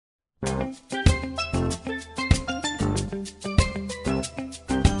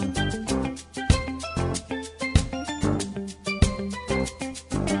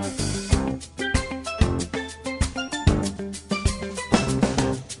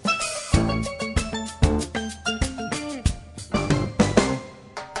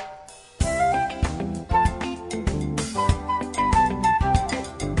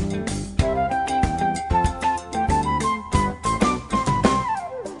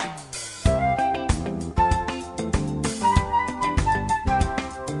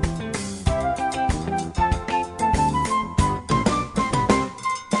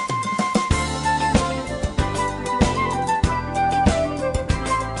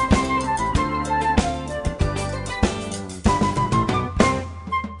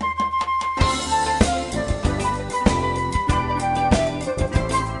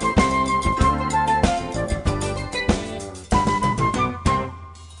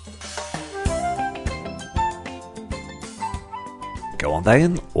Góðan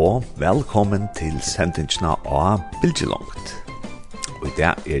daginn og velkommen til sendingina av Bilgelongt. Og I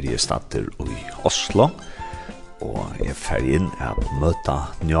dag jeg statter I Oslo, og jeg fer inn at møta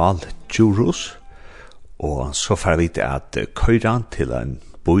Njal Djurus, og så fer vi til at køyra til en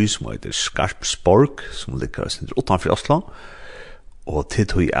by som heter Skarpsborg, som ligger utenfor Oslo, og til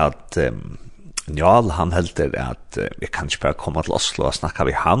tog at Njal han helter at jeg kan ikke bare komme til Oslo og snakke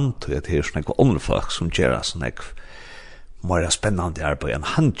med han, tog at det sånne andre folk som gjør sånne mer spennende arbeid enn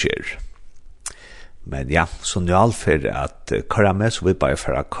han gjør. Men ja, så Njal for at køyra med, så vi bare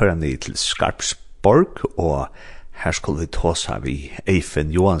for å køyra ned til Skarpsborg, og her skulle vi ta seg vi Eifen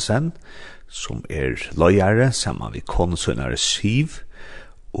Johansen, som løyere, sammen med konsunnere Siv,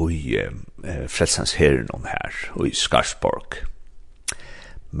 og Frelsens herren om her, og I Skarpsborg.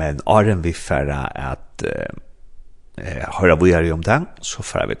 Men åren vi får at høre vi om det, så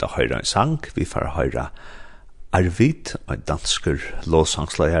får vi da høre en sang, vi får høre Arvid, en dansker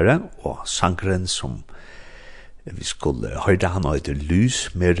låsangsløyere, og sangeren som vi skulle høre, han heter Lys,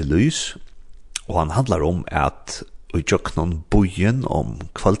 mer lys, og han handler om at vi gjør noen bojen om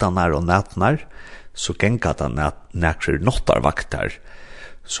kveldene og nætene, så gengat han nækrer nottarvakter,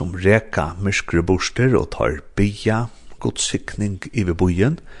 som reka myskre borster og tar bia, godsikning I ved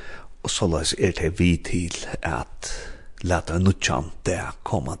bojen, og så det vi til at leta nødjan det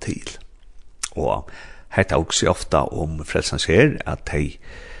komme til. Og her tar også ofta om Frelsens her, at de,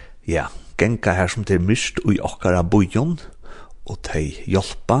 genga her som det mist ui okkara bojon, og de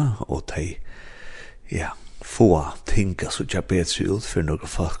hjelpa, og de, få tinga så tja bedre ut for noen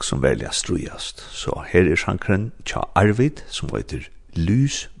folk som velger strujast. Så her sjankren tja Arvid, som heter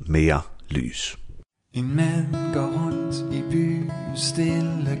Lys mea lys. En mand går rundt I by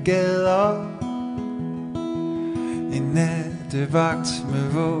stille gader, en nattevagt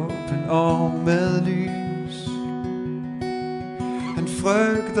med våben og med lys. Han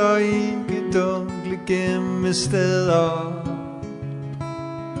frygter ikke dunkle gemmesteder,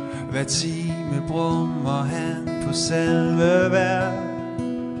 hver time brummer han på selve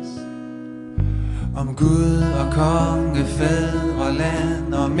vers, om Gud og konge, fædre,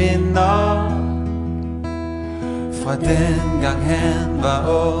 land og minder, fra dengang han var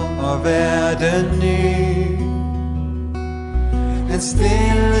ung og verden ny. En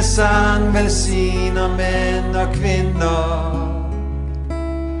stille sang velsigner mænd og kvinder,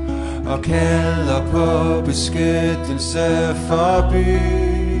 og kalder på beskyttelse for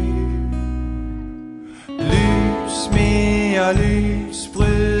byen. Lys, mere lys,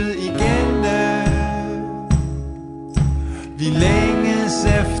 bryd igennem, vi længes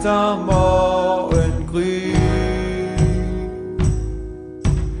efter morgengry.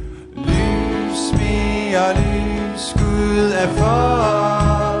 Lys, mere lys, Gud for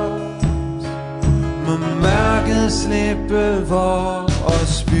os, må mørket slippe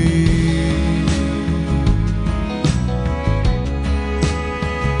vores by.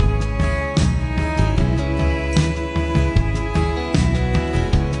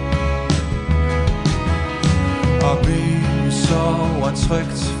 Og byen sover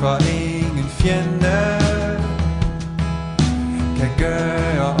trygt, for ingen fjende kan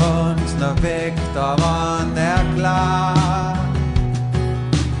gøre ondt, når vægteren klar.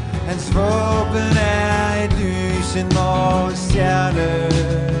 Hans våben et lys, en morgenstjerne.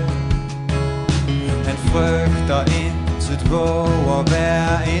 Han frygter intet, våger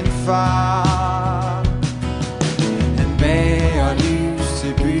være en far. Han bærer lys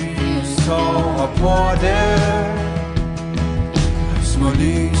til byens torv og porte. Små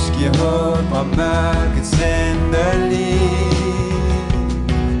lys giver håb om mørkets endelig.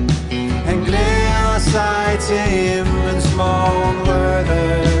 Han glæder sig til himlens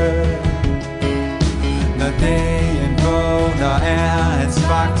morgenrøde,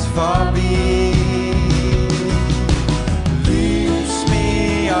 forbi. Lys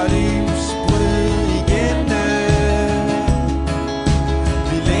mere lys, bryd igennem.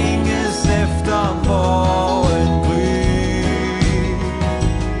 Vi længes efter morgengry.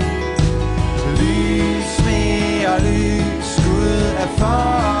 Lys mere lys, Gud er for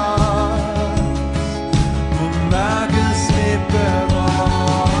os. Må mørket slippe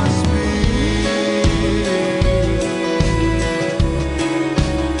vores by.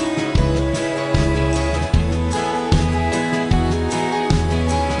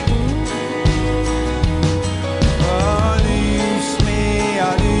 Og lys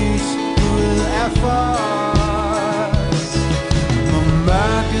mere lys, Gud er for os. Må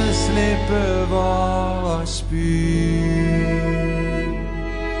mørket slippe vores by.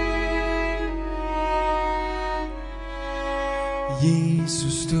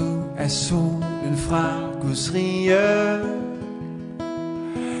 Jesus, du er solen fra Guds rige.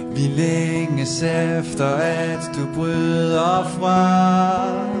 Vi længes efter, at du bryder fra.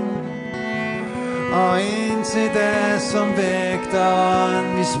 Og indtil da som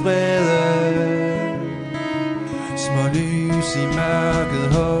vægteren vi spreder små lys i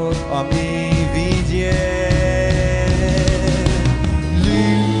mørket, håb om evigt hjem.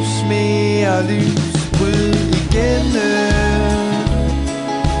 Lys mere lys, bryd igennem.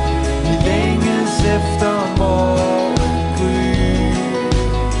 Vi længes efter morgengry.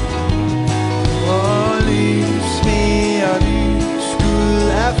 Og lys mere lys, Gud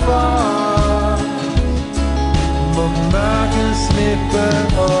er for os. Må mørket slippe.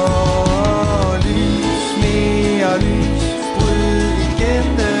 Og lys mere lys, bryd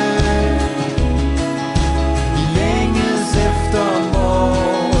igennem. Vi længes efter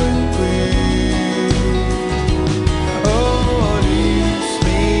morgengry. Og lys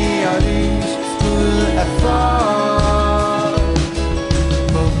mere lys, Gud er for os.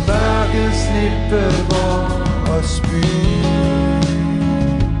 Må mørket slippe vores by.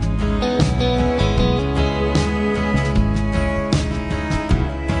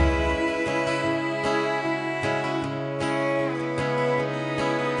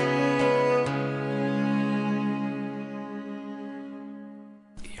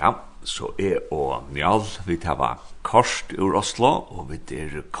 Ja, så og Njal, vi tar kort ur Oslo, og vi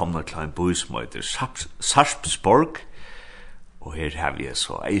kommet til en by som heter Sarpsborg, og her har vi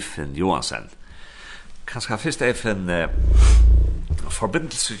så Eifen Johansen. Kanskje først Eifen,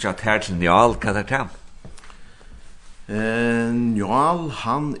 forbindelse til Njal, hva det til? Njal,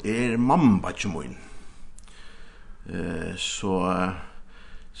 han mammabatjemoin. Så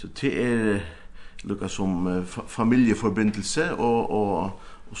det lukka som familjeforbindelse, og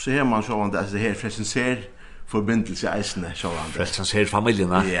så har man sånn at det her presenser forbindelse eisene sånn. Presenser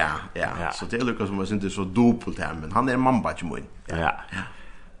familien, ja. Så det lukka som jeg synes det så dopult her, men han mammabatjemoin. Ja.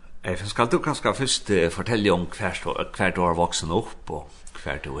 Eifen, skal du kanskje først fortelle om hver du har voksen opp, og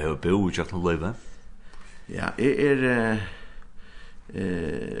hver du har bo i Jøkken Løyve? Ja, jeg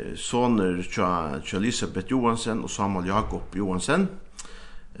soner til Elisabeth Johansen og Samuel Jakob Johansen.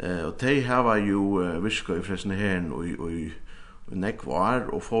 Og de har jo virka i fredsene her og nekvar,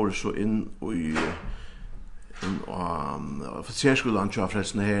 og får så inn i offiserskolen til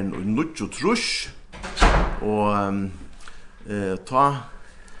fredsene her og nødt og trus. Og ta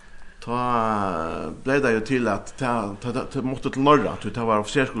ble det jo til at ta måtte til Norra, ta var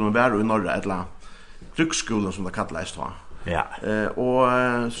offiserskolen var i Norra, et eller annet krigsskolen som det kallades da. Ja.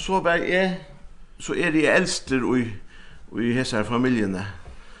 Og så de eldster i hese familiene.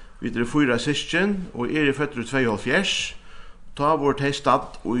 Vi 4 søsken, og født i 72. Ta vårt stad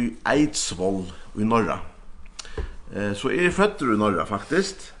i Eidsvoll i Norra. Så født i Norra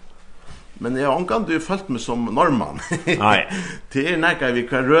faktisk. Men jeg har omgående følt meg som norrmann. Nei. Det nærkere vi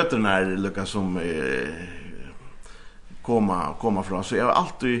hva røtene lukka som komma fra. Så jeg har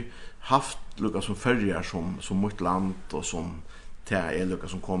alltid haft lukka som følger som mitt land, og som det lukka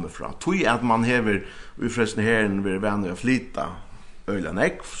som kommer fra. Tog at man hever ufrestende herren ved venner og flyta øyla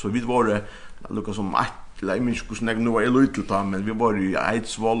nekv, så vi var lukka som jeg minns hvordan jeg nå lyttet, men vi var i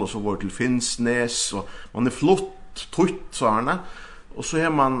Eidsvoll, og så var til Finnsnes, og man flott, tutt, sånne. Og så har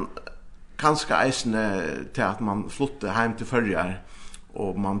man kanskje eisene til at man flytte heim til Førjar,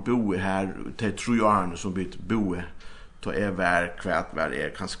 og man bor her til 3 årene som vi bor, då var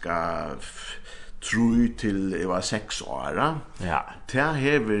kanskje 3 til jeg var 6 år. Ja. Det har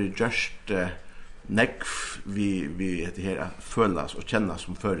just nekv vi det her føles og kjennes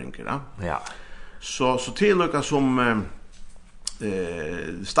som føringer. Ja. Så til lukka som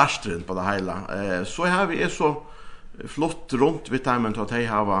starteren på det hele. Så har vi så flott rundt vid timen til at jeg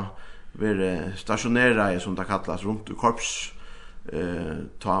har vært stasjoneret, som det kalles, rundt i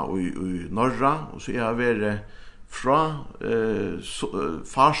ta i norra och så jag var fra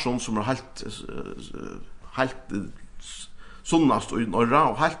Farsson som helt sunnast i norra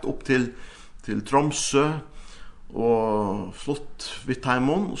och helt upp till Tromsø och flott vid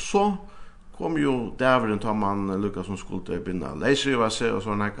Taimon så kom ju dävren tar man Lukas som skulle börja läsa sig och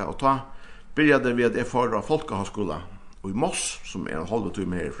såna här och ta började vi att förra folkhögskola och i Moss som är en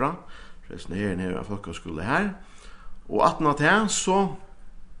halvtimme härifrån. Resten här är en folkhögskola här. Och att något här så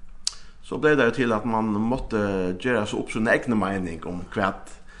blev det till att man måste göra så upp sin egen mening om vad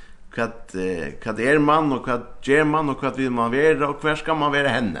är man och vad gör man och vad vill man vara och var ska man vara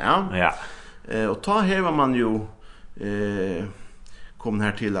henne. Ja. Och ta här man ju kom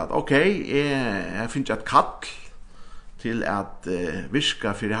här till att okej, jag finns ett kall till att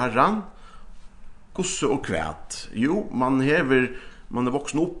viska för Herren. Kusse och kvät. Jo, man är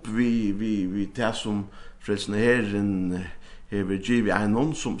vuxen upp vi det som frälsna Herren hever givet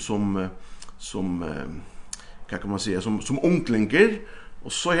en som kan man säga som onklinger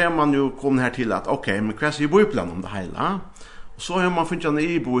och så har man ju kommit här till att okej, men vad säger Bibeln om det hela? Och så har man funnit en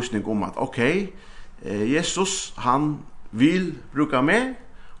bevisning om att okej, Jesus han vill bruka mig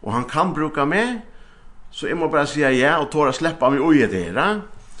och han kan bruka mig så jag må bara säga ja och tåra släppa mig och ge det.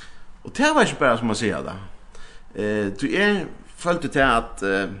 Och det var inte bara som man säger det. Du är följt till att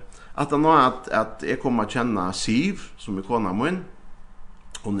jag kommer att känna Siv som är kona min.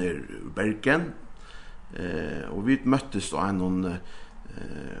 Hon är Bergen. Och vi möttes då en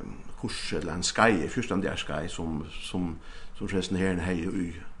kurs eller en skai, förståndiga skai som förresten här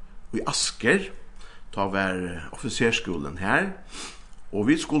i Asker. Ta var officerskolan här. Och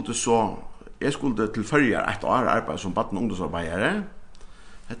vi skulle jag skulle till förra ett år arbeta som barn- och ungdomsarbetare.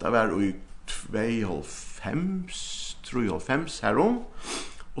 Detta var i 2005 härom.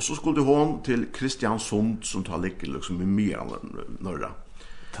 Och så skulle hon till Kristiansund som tar ligger liksom i mer norra.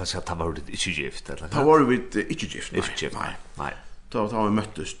 Det var det inte gift eller? Det var vi inte gift. Nej. Då har vi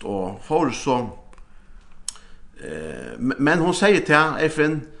möttes och för så men hon säger till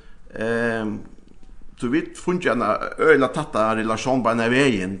FN du vet fungerna öla tatta relation på den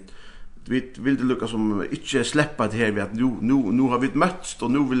vägen. Vi vill det lucka som inte släppa det här vi att nu har vi mötts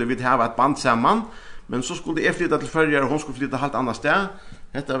och nu vill vi ha ett band samman men så skulle det flytta till förra och hon skulle flytta helt annat där.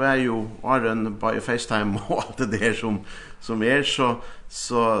 Detta var ju Arden by FaceTime och allt det där som är så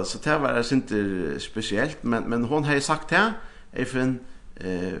det var inte speciellt men hon har sagt här FN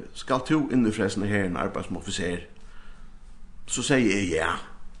ska to in i frälsna här en arbetsofficer. Så säger jag ja.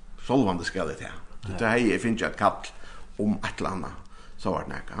 Solvande ska det här. Det här är finns ett kall om ett eller annat så var det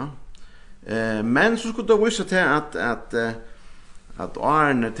näka. Men så skulle det visa till att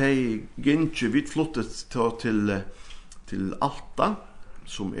Arne tej ginche vid flottet till Alta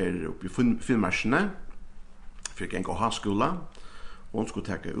som är uppe i Finnmarskene för att gå ha skola. Hon skulle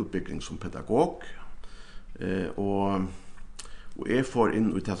ta utbildning som pedagog och jag får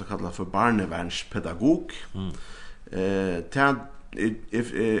in ut det som kallas för barnevärnspedagog.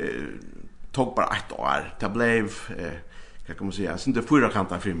 Tog bara ett år. Det blev kan man säga inte fyra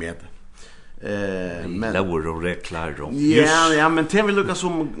kanter för med. Men det var regler om. Ja, men det vill lucka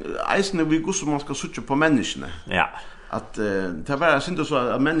som isen vi går som man ska söka på människorna. Ja. Att det var inte så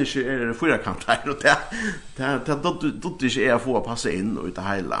att människor är fyra kanter och det inte är få passa in och det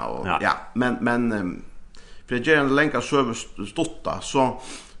hela och ja, men för jag gärna länka service stotta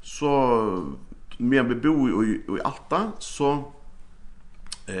så mer vi bor i Alta så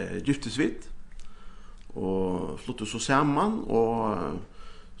giftes vi och flyttade så samman och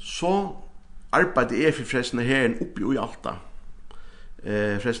så arbetade jag för frälsna herren uppe i Alta.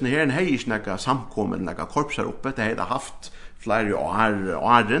 Frälsna herren har inte några samkommen, några korpsar uppe. Det hade haft flera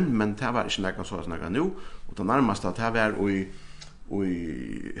åren, men det var inte några sådana nu. Och det närmaste att det var i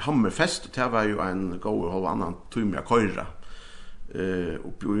Hammerfest, och det var ju en god halv annan timme att köra.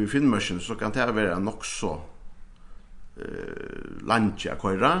 Uppe i Finnmarken så kan det vara nog så lantja att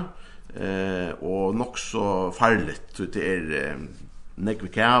köra. Och nog så farligt. Det är nekve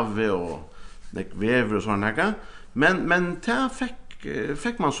kave och nekve vever och sådana här. Men det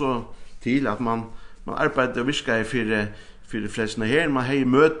fick man så till att man arbetade och viskade för frälsna här. Man hade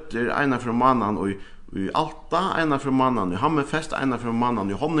möter ena från mannen och i Alta, ena från mannen i Hammerfest, ena från mannen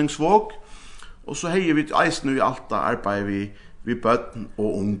i Honningsvåg. Och så hade vi eisen i Alta arbetade vi bøtten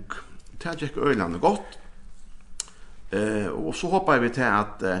och ung. Det gick öland gott. Och så hoppade vi till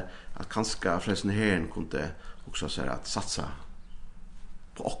att kanske frälsna här kunde också säga att satsa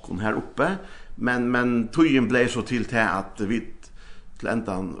på okkon här uppe. Men tøyen blev så till att vi till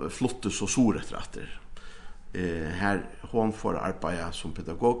ändan flottes och soreträtter. Her hon får arbeta som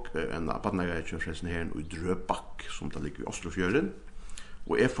pedagog en barnehage forresten her i Drøbak som det ligger i Oslofjøren.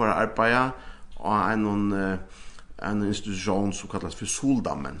 Og jeg får arbeta av en institusjon som kallas for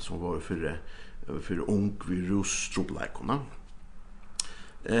Soldammen som var for ung vid russtrobleikene.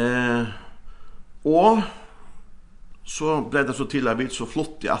 Og så ble det så til at vi så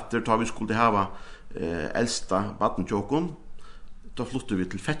flott i atter da vi skulle ha eldsta badentjåkon. Da flyttet vi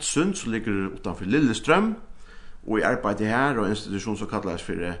til Fettsund som ligger utanfor Lillestrøm. Og i arbeidet her og institusjon som kallas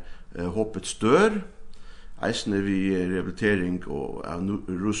for Håpets dør. Eisne vi rehabilitering og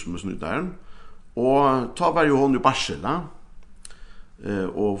rusmusnudaren. Og ta var jo hon i barsel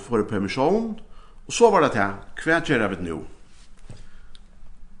og får permisjon. Og så var det til, hva gjør vi nå?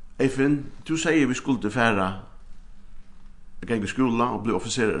 Eifen, du sier vi skulle til færa gikk i skolen og ble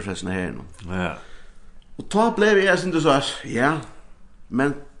offiserer forresten her nå. Ja. Og da ble jeg ikke så ja,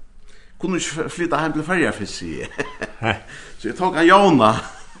 men kunne ikke flytta hjem til Färjafis, sier så jeg tok en Jona.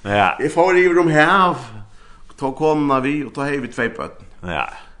 Ja. Jeg får i rom her, tok kona vi, og ta hei vi 2 bøtten. Ja.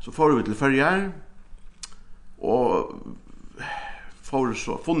 Så får vi til Färjar, og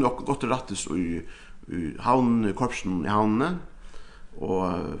funnet oss godt rattes i korpsen i havnene,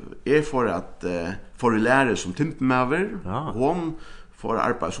 og jeg får lære som timpemever, og hun får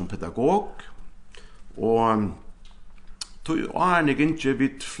arbeid som pedagog, og tog årene ikke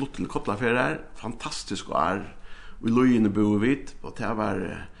vidt flott til Kottlaferer, fantastisk år, og i løyene bor vi vidt, og det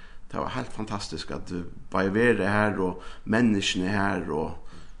var helt fantastisk at bare være her, og menneskene her, og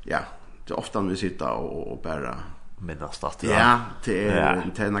ja, det ofte vi sitter og bare minnast att. Ja, det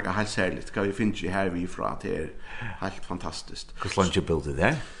är något helt särskilt. Ska vi finna här vi fra det helt fantastiskt. Hur långt you built it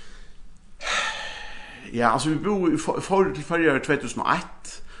there? Ja, alltså vi bor till förra 2001.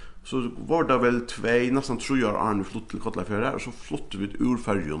 Så var det väl 2 nästan 3 år Arne flytt till Kottlaferra och så flyttade vi ur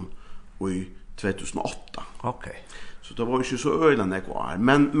färjan i 2008. Okej. Så det var inte så öjlande kvar.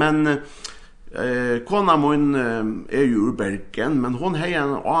 Men kona min är ju ur Bergen, men hon har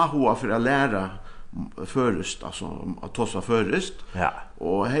en AHA för att lära först, alltså att tossa först. Ja.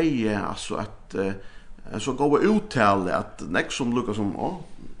 Och hej, alltså att så gå uttal att nästa som lukar som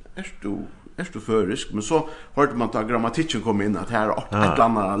är du förrisk, men så hörde man ta grammatiken kom in att här ett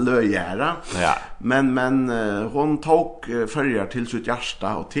annat löjära. Ja. Men hon tog förjar till sitt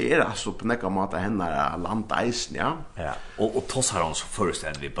hjärta och till alltså på något måte henne landajsen, ja. Ja. Och tossar hon så först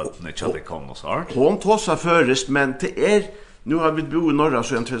än vi bötne chatte kom och så. Hon tossar först, men det nu har vi bo i norra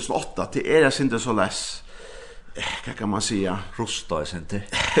så 2008, det är inte så läs. Vad kan man säga? Rusta är inte.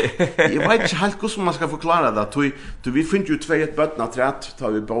 Jag vet inte helt hur man ska förklara det. Vi finns ju 2 bötna trätt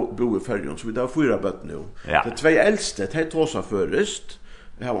tar vi bo i färjan, så vi har 4 böt nu. Ja. Det 2 äldste, det är tossa först.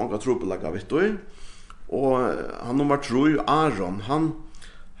 Vi har många trubbelaga, vet du. Och han nummer 3, Aron,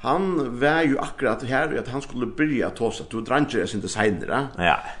 han var ju akkurat här att han skulle börja tossa. Du drange inte senare.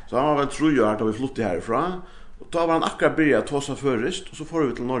 Ja. Så han var väl 3 år då vi flyttade härifrån. Och då var han akkurat börja tossa först och så får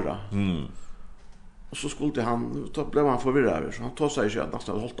vi till norra. Mm. Och så skulle han, då blev han förvirrad, så han tog sig inte att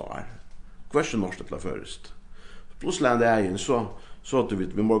nästan hållt av här. Question norsk till först. Plötsligt är det igen, så du vet,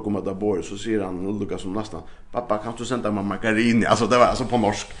 vi morgon med där bor, så säger han, Lukas som nästan, pappa, kan du sända mig margarin? Alltså det var alltså på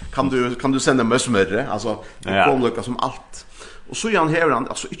norsk. Kan du sända mig smör? Alltså, det kom Lukas som allt. Och så han häver han,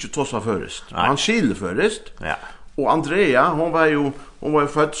 alltså inte tog sig först. Han skilde först. Ja. Och Andrea, hon var ju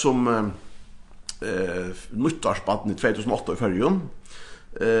född som nyttårsbaden i 2008 i Färjön.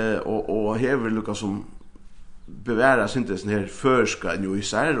 Och häver Lukas som bevära sig inte sån här förska nu i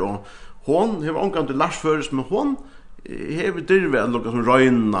sig och hon har omgått till Lars först, men hon häver dyrve Lukas som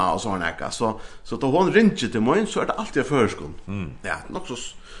röjna och såna här så då hon ringer till mig så är det alltid förskon. Ja,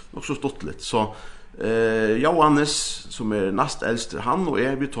 nog så stottligt så Johannes som är näst äldst, han och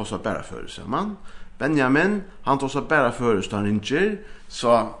vi tar så bara för sig man. Benjamin, han tar så bara för sig han ringer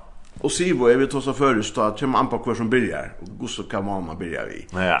så och Sivo är vi tar så först att kommer an på kvar som börjar och Gustav kan man börja vi.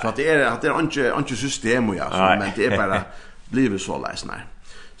 Ja. Så att det är inte system och men det är bara blir så läsnar.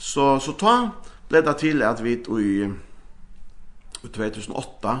 Så ta ledde till att vi i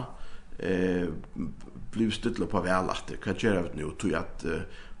 2008 blev stilla på väl att vad gör vi nu till att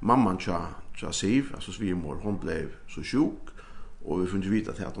mamman tja Siv, alltså svimor, hon blev så sjuk och vi kunde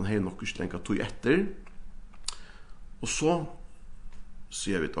veta att hon hade nog inte längre tog efter. Och så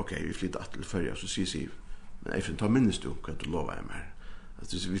säger vi okej, vi flyttar till Färja så säger Siv. Men jag får ta minnes du vad du lovar mig.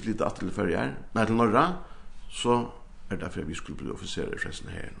 Att vi flyttar till Färja, när till norra så är det därför vi skulle bli officerer förresten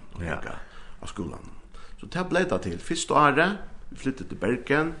här och lägga av skolan. Så det blev det till. Första året, vi flyttade till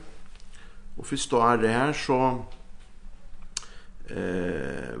Bergen. Och första året här så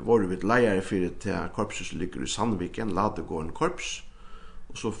var vi ett lejare för ett korpset som ligger i Sandviken, Ladegården korps.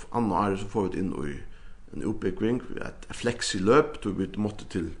 Och så andra året så får vi in i en uppbygging, ett flexilöp, då vi måste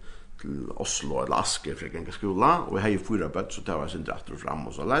till Oslo eller Asker för att gå skola, och vi har ju 4 bøtt, så det var sin dratter fram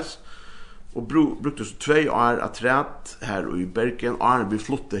och så läs. Och brukte så 2 år att trätt här i Bergen, och vi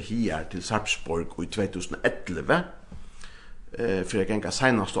flyttade här till Sarpsborg i 2011. För jag gänga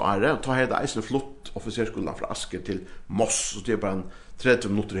senast året, och ta hade eisen flott officerskolan från Asker till Moss, så det är bara en 30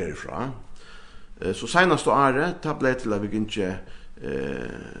 minuter härifrån. Så senast året ta blev till att vi inte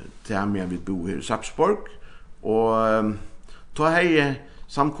till mig vi bo här i Sarpsborg, och ta hade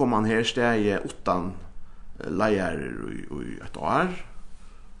samkomman här steg 8 lejare i ett år,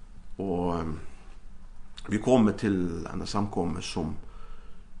 och vi kommer till en samkommen som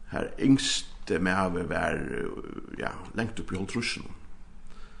här yngst med av var längt upp i Holtrusen.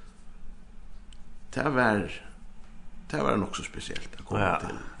 Det var nog så speciellt att komma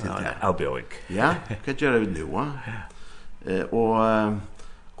till det. Outgoing. Ja, kan göra vi nu va. Och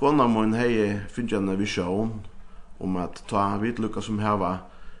konna mun hej finns en vision om att ta vid lucka som här var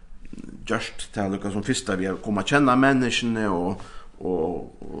just ta lucka som första vi komma känna människorna, och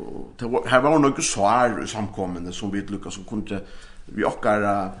här var något svar samkommande som vi lucka som kunde vi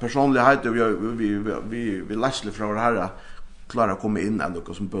okkar personlighet, och vi läsle från det här klara komma in och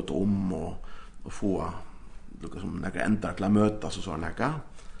lucka som böta om och få lucka som några ändar till att mötas och såna här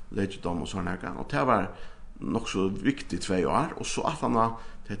lägga dem och såna här, och det var nog så viktigt 2 år, och så att han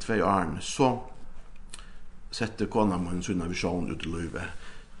till 2 år så sätter konan med en sån vision ut i livet.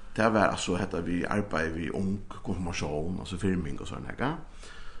 Det var alltså heter vi arbetar vi ung konfirmation och så filming och såna här,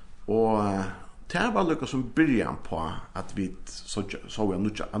 och det var lukka som början på att vi så jag nu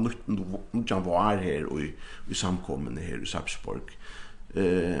var här i samkommen här i Sarpsborg.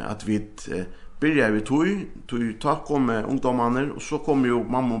 Att vi började vi tog tak om ungdomarna, och så kom ju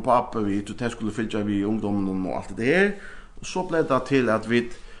mamma och pappa vi till att skulle följa vi ungdomarna och allt det här. Och så blev det till att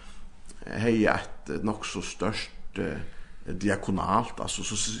vi hade ett nog så störst diakonalt, alltså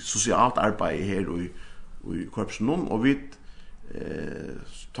socialt arbete här i korpsen, och vi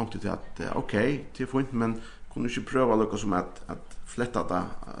tänkte till att okej, det får inte, men kunde inte pröva något som att flätta det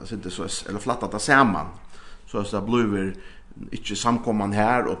inte så eller flatta det samman, så att det blir inte samkomman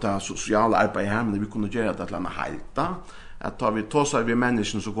här och det sociala arbete här, men vi kunde göra det till en halta, att tar vi tossar vi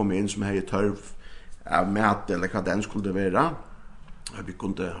människor som kommer in som har törv av mat eller vad den skulle vara, att vi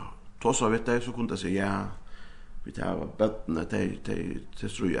kunde tossa vet det, så kunde säga ja, vi tar bötterna till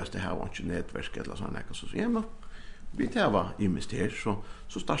strujas, det här var inte nätverk eller sådana här, så ja, men vi tar investerar,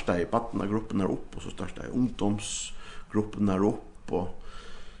 så startar jag partnergrupperna upp, och så startar jag ungdomsgrupperna upp, och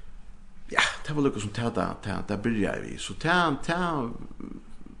ja, det var liksom där började vi, så det är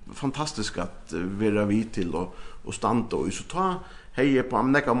fantastiskt att vara vid till och stanna, och så ta hej på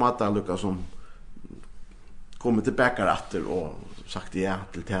amneka mata lucka som kommer tillbaka åter och sagt ja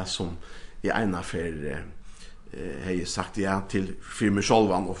till det som i en affär hej sagt ja till för mig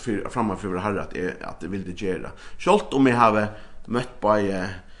självan och framför Herre att det vill det göra. Självt om jag har mött på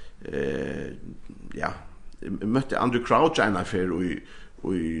mötte Andrew Crouch i en affär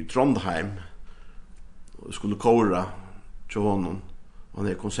i Trondheim, och skulle kora till honom, och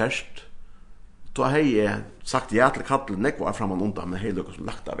det konsert. Då har jag sagt ja till Kattel nekvar framan undan, men hej som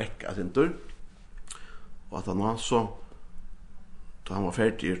lagt av vecka sin tur. Och att han så då han var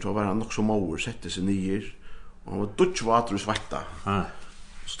färdig, då var han nog så mår, sätter sig ner, och han var dutch vatten och svarta.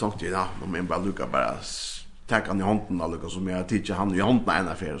 Så tänkte jag, om jag bara lukar bara ta han i hånden, och som jag tidigare han i hånden en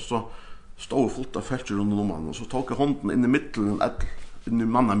affär, så stod fullt av fälter runt om han, och så tog jag hånden in i mitten, in i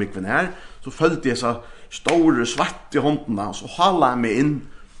mannamikven här, så följde jag så stora svart i hånden, så halade jag mig in,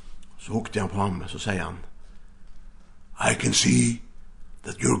 så hukte han på honom, så säger han, I can see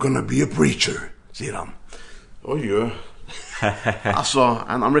that you're gonna be a preacher, säger han. Oj, alltså,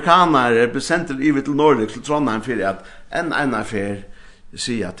 en amerikaner besänder i till Nordic till Trondheim för att en affär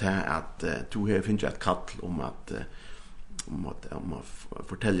säger att du har finns ett kall om att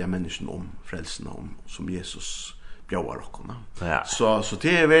fortälja människan om frälsen, om som Jesus bjöd oss. Ja. Så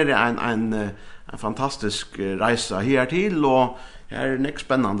det är väl en fantastisk resa här till, och här är det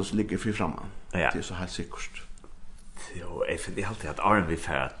spännande som ligger för framan. Ja. Det är så här säkert. Jo, det är alltid att Arne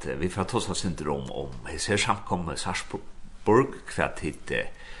vi får ta oss syndrom om ser samkommer Sarpsborg kvart hit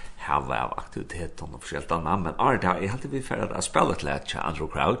här av aktivitet och förskällt annan, men Arne är alltid vi för att spela ett lätt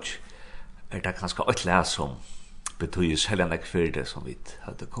Andrew Crouch. Det ganska ett läs som betyder Helena Kvärde som vi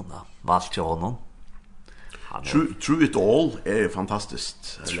hade kunnat valt till honom. True It All är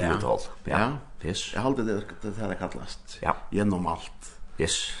fantastiskt. True It All. Ja. Yes. Jag hade det här kallast. Ja. Genom allt.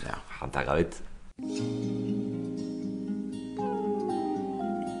 Yes. Ja, han tar ut.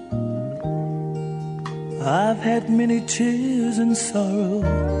 I've had many tears and sorrow.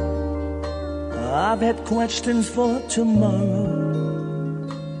 I've had questions for tomorrow.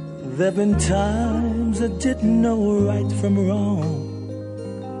 There've been times I didn't know right from wrong.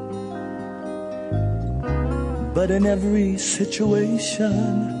 But in every situation,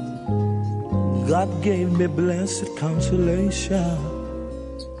 God gave me blessed consolation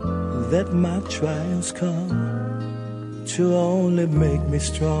that my trials come to only make me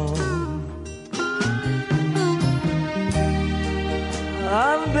strong.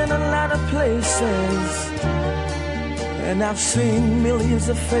 I've been a lot of places and I've seen millions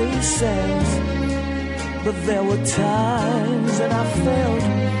of faces, but there were times that I felt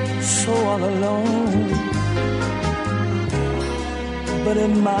so all alone. But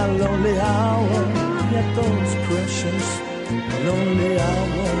in my lonely hour, at those precious lonely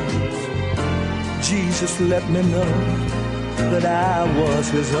hours, Jesus let me know that I was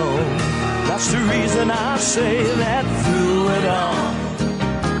his own. That's the reason I say that through it all,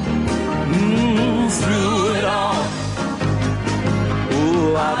 through it all,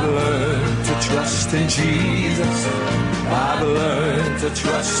 oh, I've learned to trust in Jesus. I've learned to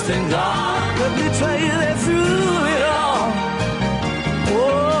trust in God. Let me tell you that through it all,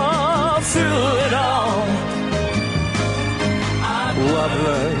 oh, through it all, oh, I've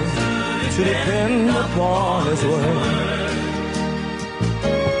learned to depend upon his word.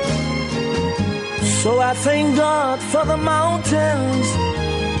 So I thank God for the mountains,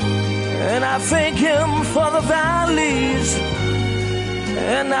 and I thank him for the valleys,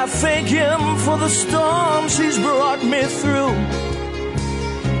 and I thank him for the storms he's brought me through.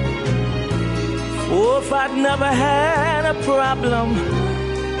 Oh, if I'd never had a problem,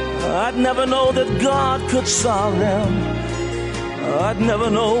 I'd never know that God could solve them. I'd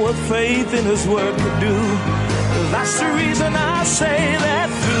never know what faith in his word could do. That's the reason I say that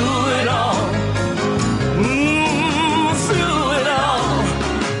through it all, through it all,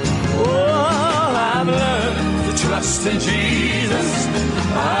 oh, I've learned to trust in Jesus.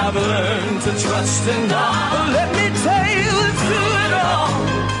 I've learned to trust in God. But let me tell you that through it all,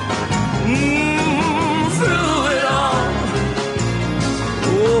 through it all,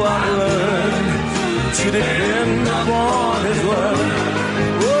 oh, I've learned to depend upon his word.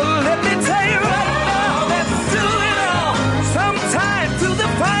 Oh, let me tell you right now that through it all, sometime through the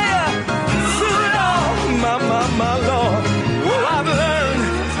fire, through it all, my Lord, oh, I've learned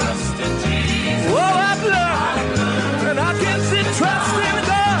to trust in Jesus. Oh, I've learned, and I can see trust in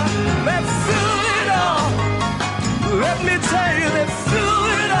God, that through it all, let me tell you that through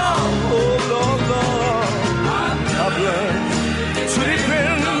it all, oh, Lord, Lord, I've learned to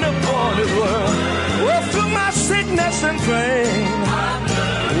depend upon his word. Oh, through my sickness and pain,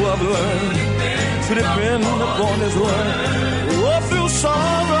 oh, I've learned to depend upon his word. Oh, through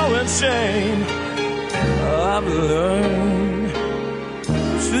sorrow and shame, I've learned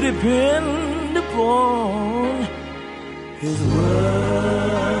to depend upon his word.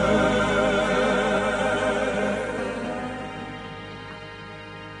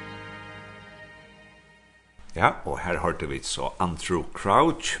 Ja, og her hørte vi så Andrew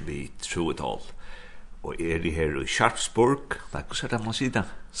Crouch vi Through It All. Og de her i Sharpsburg, hva er det man sier det?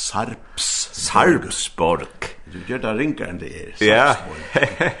 Sarpsborg. Du gjør det ringer enn det Ja,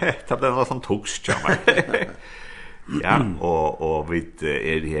 det ble noe som togst, ja. Ja, og vi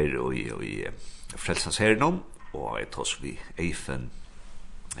de her i Frelsesherren, og jeg tar vi Eifen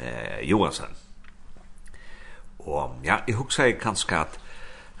Johansen. Og ja, jeg husker jeg kanskje at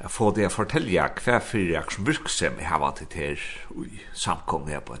jeg får det å fortelle hva for jeg som virksomhet jeg har vært til i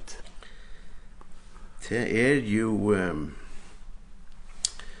samkommet her på et. Det jo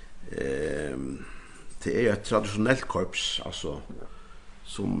det et traditionellt korps, altså,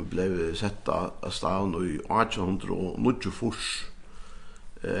 som ble sett av staden i 1894,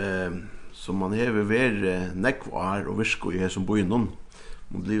 som man hever vært nekvar og virke i her som bøynen.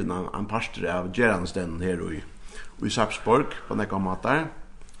 Man blir en parster av Gjerandsden her i Sarpsborg på nekva matar.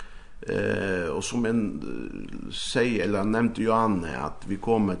 Og som en sier, eller nevnte Johanne, at vi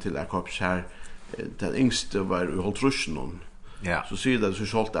kommer til et korps her, den yngste var i Holtrusjen. Ja. Så sier det så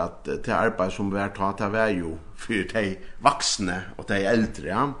skjølt at det arbeid som vi har tatt, det var jo for de voksne og de eldre,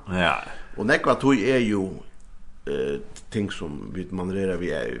 ja. Ja. Og nekva tog jo ting som vi manererer vi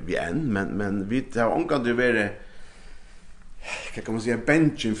enn, men vi har omgått å være, hva kan man si,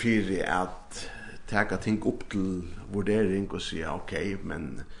 benchen for at ta ting opp til vurdering og si, ok,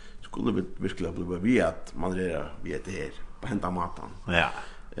 men skulle vi virkelig bli vi at manererer vi det her på hentamaten. Ja.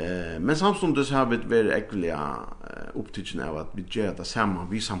 Men samtidig så har vi vært ekkelig opptidsen av at vi gjør det sammen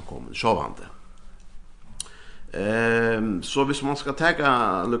vi samkommer, sjåvande. Så hvis man skal tenke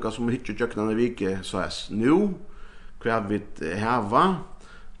lukka som hittir jøknane vike, så nu hva vi hava,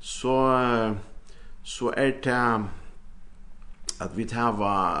 så så det att vi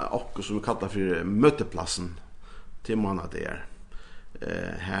har också som vi kallar för möteplatsen till månad där.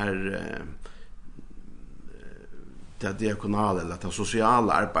 Här det diakonala eller det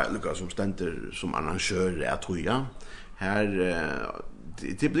sociala arbetet som ständer som arrangör är toja. Här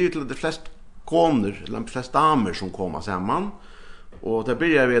det blir till de flesta koner eller de flesta damer som kommer samman. Och det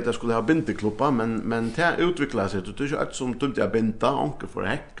började vi att jag skulle ha bindeklubbar men det utvecklar sig det är ju ett som tumt jag binda onkel för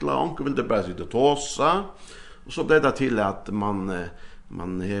häckla onkel vill det bara sitta tåsa och så blev det till att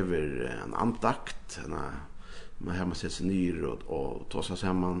man häver en antakt man har sett sig ner och tåsa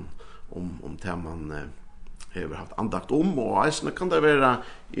samman om det man har haft andakt och alltså kan det vara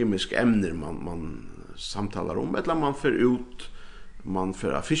imiska ämnen man samtalar om eller man för ut man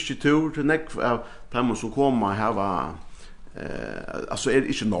för en fisketur till näck där man så komma här var alltså är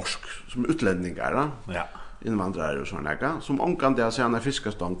inte norsk som utlänningar ja invandrare och såna som onkan det sen en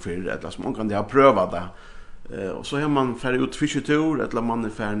fiskestång för eller som onkan det har prövat det och så har man för ut fisketur eller man är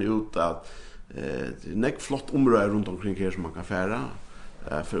färdig ut att näck flott område runt omkring här som man kan färra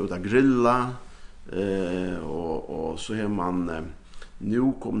för ut att grilla och så har man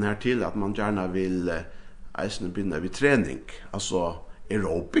nu kommer här till att man gärna vill eisen binda vid träning alltså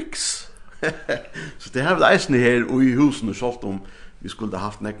aerobics så det har vi eisen här i husen och sålt om vi skulle ha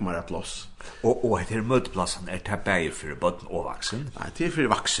haft näckmar plats och det är möteplatsen det bäj för barn och vuxen nej det är för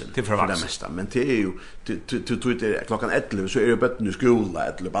vuxen det för det mesta men det är ju till klockan 11 så är det barn i skolan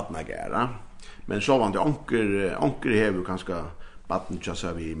eller barnagara men så var det onkel har ju ganska barn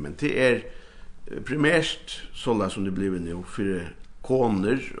så vi men det är primärt så som det blir nu för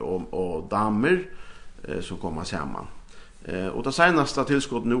koner och damer som kommer samman. Och det senaste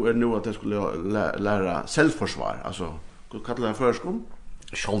tillskott nu är nu att jag skulle lära självförsvar, alltså vad kallar det förskon?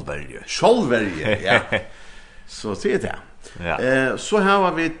 Självvärje, ja. Så ser det. Ja. Så här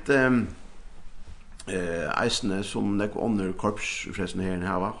var vi eisne som det under korps förresten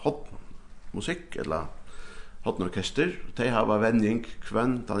här var hot musik eller hotnorkester. De har vändning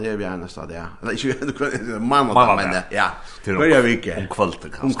kvän den är vi ennasta det. Eller inte man men ja. Börjar vi inte.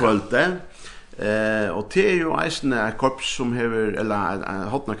 Om kvällte. Och det är ju eisne korps som har eller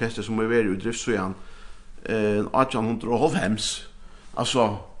hotnorkester som har varit i drift så igen 1895.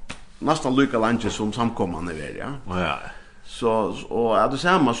 Alltså nästan lika länge som samkommande var ja. Ja. Så och att det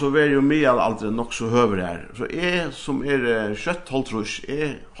samma så var ju mer aldrig nog så höver här. Så är som är kött hålltrus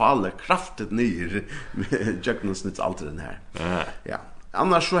är har alla kraftigt ner med Jacknessnits alltid den här. Ja.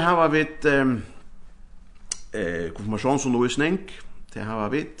 Annars så har vi konfirmationsundervisning. Det har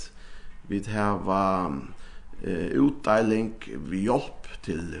vi har utdeling vi hjälp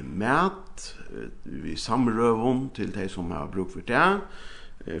till mat vi samrövon till de som har bruk för det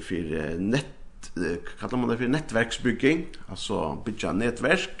för kallar man det för nätverksbygging alltså bygga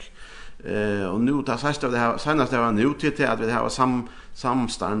nätverk och nu tar sist av det här senast det var nu till att vi har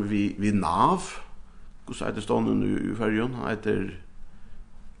samstarv vi NAV hur säger det står nu i färjan heter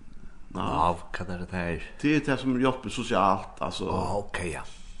NAV kan det här det är det som hjälper socialt alltså okej ja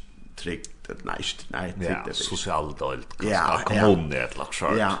tryggt nej tryggt det socialt dolt ja kommun ett lax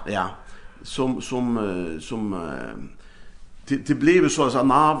ja som det blev så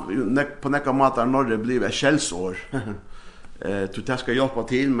att på näka matar när det blev ett skällsår. Du ska hjälpa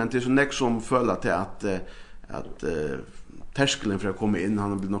till men det är så näck som följer till att terskelen för att komma in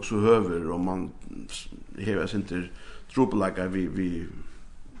han blir nog så höver och man häver sig inte tropelaga vi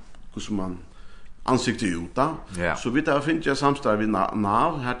hur som man ansikte uta. Så vi där finns jag samstarv vid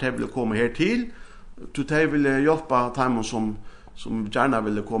NAV här till komma här till. Du vill hjälpa timon som gärna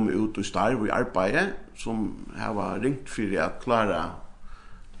ville komma ut och starva i arbete som har varit ringt för att klara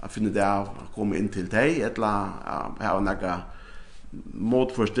att finna det av att komma in till dig eller ha några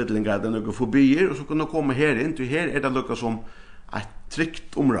motföreställningar eller några fobier och så kunna komma här in till här är det lucka som ett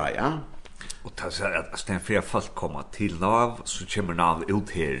tryggt område och ta så att stämfär folk komma till NAV så kommer NAV ut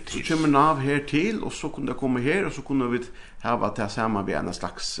här till så kommer NAV här till och så kunde komma här och så kunde vi ha tillsammans med en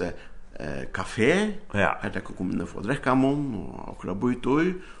slags kafé här där kan komma in och få dricka mån och kunna byta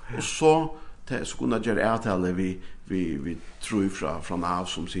och så kunna göra avtal vi tror från av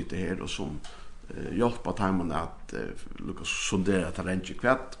som sitter här och som hjälper timon att lucka sondera talent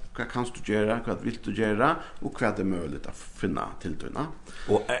vad kan du göra vad vill du göra och vad är möjligt att finna till dina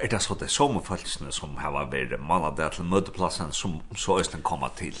och är det så det sommarfältsna som har varit manad där till möteplatsen som så är den komma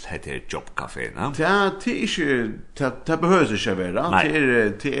till heter jobbcafé va det är inte det behövs inte vara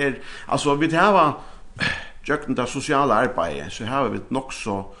det är alltså vi har jökten det sociala arbetet så har vi nog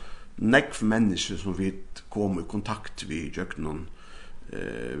så näck för människor som vi kommer i kontakt vid jökten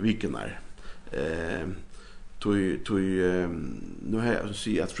vikenar nu har jag att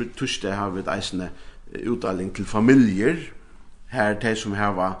se att för torsdag har vi eisne utdeling till familjer. Här de som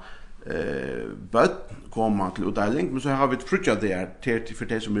har bøtt komma till utdeling, men så har vi frutja där till för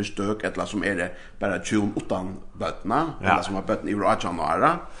de som är stök eller som är det bara 20 utan bötna eller som har bötten i 18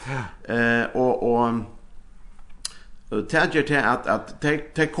 år. Och tänker till att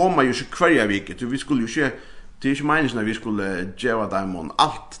det kommer ju kvarje vecka. Vi skulle ju det är ju meningen när vi skulle göra dem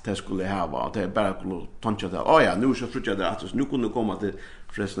allt det skulle ha det bara skulle tänka att ja nu så frutja det att nu kunde komma till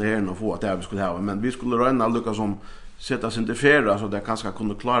förresten här och få att det vi skulle ha, men vi skulle röna lucka som sätta sig inte färra så det kanske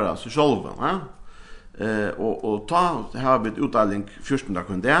kunde klara sig själva. Och ta har vi utdelning 14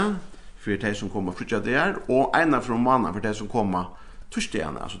 dagar där för de som kommer frutja där och ena från mannen för de som kommer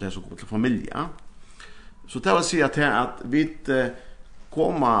torsdagen, alltså de som kommer till familj. Så det vill säga att vi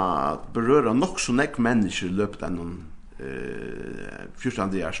komma att beröra nog så nek människor löpt en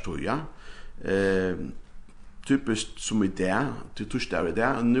 14 dagars tog, ja. Typiskt som i det, till torsdag i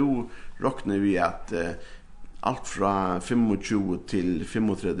det. Nu räknar vi att allt från 25 till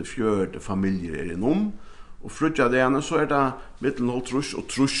 35 familjer är inom. Och frutja det så är det mittelhåll trusch och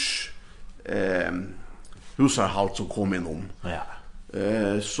trusch husarhalt som kommer inom. Ja.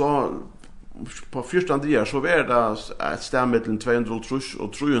 Så på 14 dagar så var det ett stäm mellan 200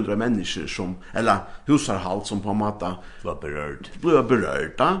 och 300 människor som eller husarhalt som på mata var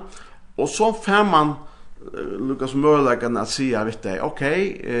berörda. Och så får man Lukas möjligheten att säga vet du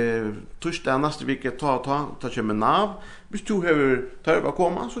okej, torsdag nästa vecka ta kommer nav. Hvis du har tar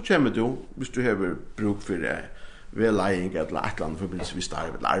komma så kommer du. Hvis du har bruk för det välæging eller ett land förbindelse vi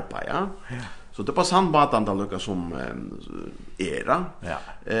startar med arbete, ja. Så det är på samband att Lukas som era. Ja.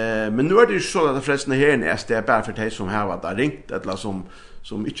 Men nu är det ju så att förresten här är det bara för de som har varit ringt eller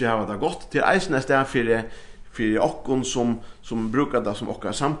som inte har varit gått till isen är det för okkon som brukar det som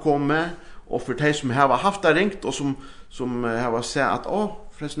okkar samkommer och för de som har haft det ringt och som har sett att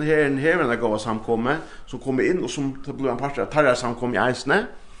förresten här är det gåva samkommer som kommer in och som blir en part av tarra samkom i isen.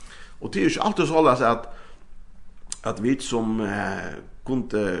 Och det är ju inte alltid så att vi som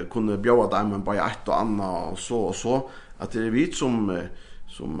kunde bjöda dem men bara ett och annat och så att det är vi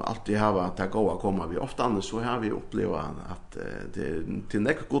som alltid har att gå och komma vi ofta annars så har vi upplevt att det till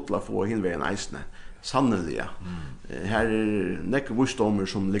näck gott att få in vägen isne sannolikt. Här är näck visdomar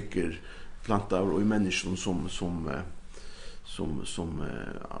som ligger plantar och i människan som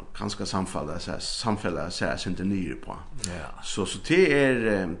kanske samfälla så här inte nyr på. Ja. Så det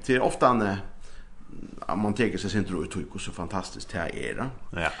är ofta man tänker sig inte ut hur så fantastiskt det är.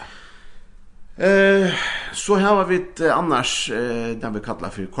 Ja. Så här har vi annars där vi kallar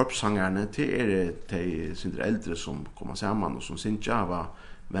för korpsångarna till de sina äldre som kommer samman och som synja har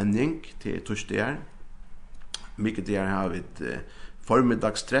vändning till torsdagar. Mycket där har vi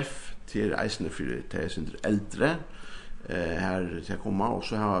förmiddagsträff till eisne för de sina äldre. Här ska komma och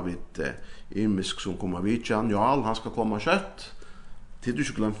så har vi Imisk som kommer vid Jan han ska komma kött. Till du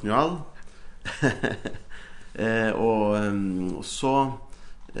skulle glömt Jan. Och så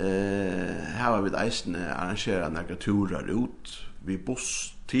här har vi eisne arrangera några turer ut vi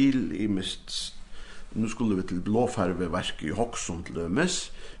buss till i mest nu skulle vi till Blåfärveverk i Hoxon till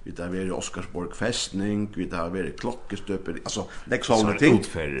Dömes vi där är Oscarsborg fästning vi där är klockestöper alltså det såna ting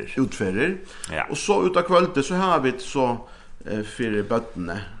utfärder ja. Och så utav kvällen så har vi så för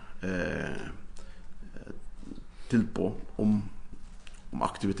bötterna till på om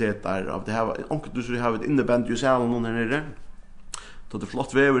aktiviteter av det här onkel du så har ett inneband ju själv någon här nere. Då det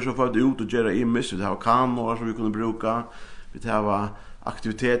flott väver så får det ut och göra immis vi har kanor som vi kunde bruka. Vi har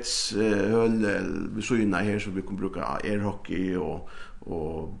aktivitetshöll vi så inne här så vi kunde bruka airhockey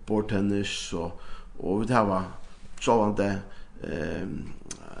och bordtennis och vi har sådant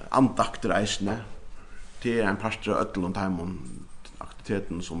andaktsreisne till en pastor öllon timon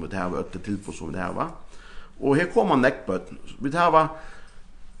aktiviteten som vi har ötte till på som det här va. Och här kommer neckbut. Vi har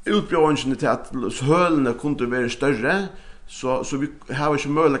utbjörningen till att hölne kunde vara större så vi har ju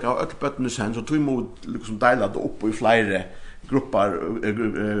möjlighet att öppna sen så tog emot liksom delat upp i flera grupper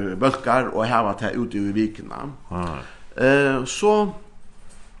bulkar och här var det ute i vikarna. Så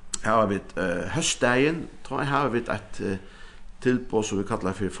har vi höstdagen tror jag har vi ett tillpå som vi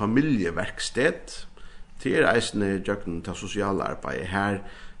kallar för familjeverkstad till eisne jöknen till sociala arbete här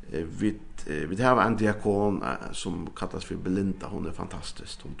vi har en diakon som kallas för Belinda hon är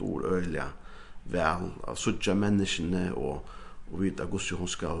fantastisk hon dår öliga väl av sådana människorna och vita hur hon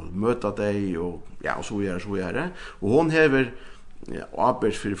ska möta dig och ja och så gör det och hon har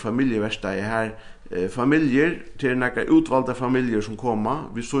arbete för familjeverkstad här familjer till några utvalda familjer som kommer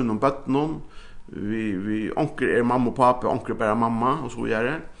vi så inom botten vi onkel är mamma och pappa onkel bara mamma och så gör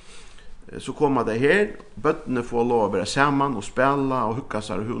det så kommer det her, bøttene får lov å være sammen og spille og hukka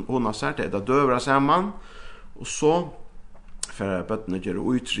seg og hona seg til det døvra sammen, og så for bøttene gjør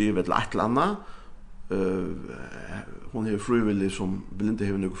utdrivet til et eller annet. Hon har frivillig som Belinda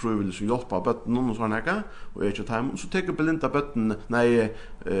har noe frivillig som hjelper bøttene og sånn her, og ikke tar dem. Så tenker Belinda bøttene,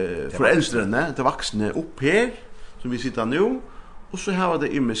 foreldrene til voksne opp her, som vi sitter nå, og så har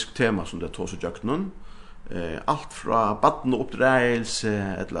det imisk tema som det tar seg gjøkken. Allt fra badneoppdragelse,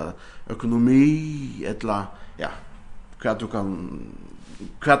 eller økonomi, eller ja, hva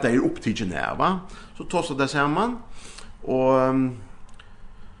det er opptidgen av, va? Så tar seg det sammen, og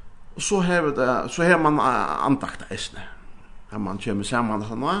så har man andakt eisne. Her man kommer sammen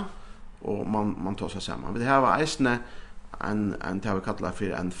og man tar seg sammen. Vi har eisne en det vi kallar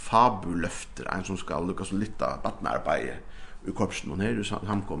for en fabuløfter, en som skal lukke som litt av badnearbeidet i korpsen her,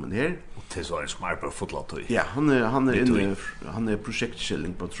 han kommer her. Og til så en som er på fotlatt. Ja, han er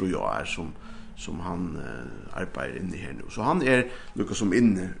prosjektskilling på 3 år som han arbeider inne her nu. Så han er lukke som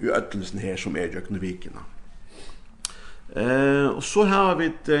inne i ødelsen her som er Jøknevikene. Och så har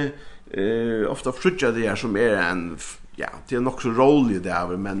vi ofta frutja det som är en det är nog så roligt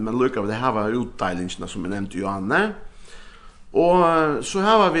där men lukar det här var utdelningarna som jag nämnde Johanne. Och så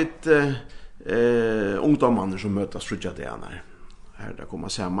har vi ungdomarna som mötas frutja det här där kommer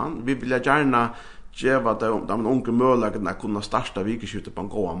samman. Vi vill gärna geva de unga möjligheterna att kunna starta vikeskjutet på en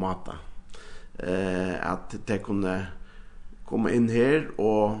god mata. Att det kunde komma in här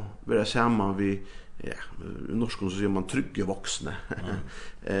och vara samman vi i norskon så säger man trygge voksne.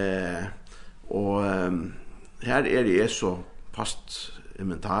 Och här är det så fast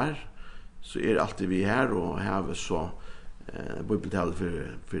inventar så är det alltid vi här och här vi så bibeltal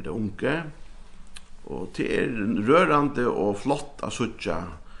för det unge och det är rörande och flott att söka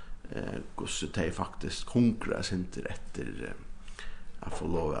hur det faktiskt konkurrerar inte efter att få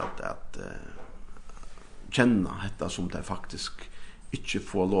lov att känna detta som det faktiskt inte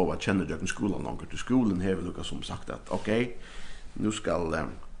får lov att känna döken skolan någon till skolan har vi som sagt att okej, nu ska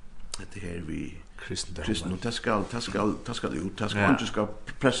det här vi kristen det ska ut det ska inte ska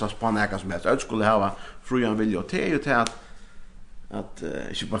pressas på några som helst. Jag skulle ha frian vilja och det är ju till att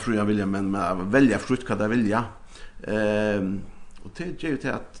inte bara frian vilja men välja frukt vad det vilja. Och det är ju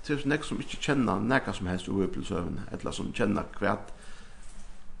till att det är nästa som inte känner några som helst upplevelsövn eller som känner kvärt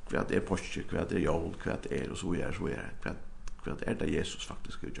är påsk kvärt är jord kvärt är och så är för att det Jesus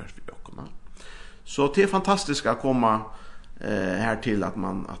faktiskt gör för oss. Så det är fantastiskt att komma här till att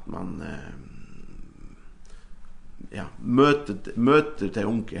man möter de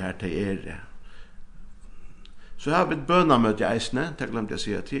unga här till er. Så har vi ett bönamöte i Eisne, det glömde jag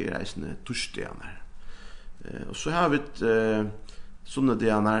säga till er Eisne torsdagar. Och så har vi ett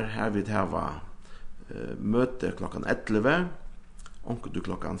söndagar här vi har möte klockan 11 och du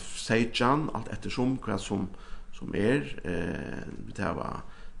klockan 16 allt eftersom vad som det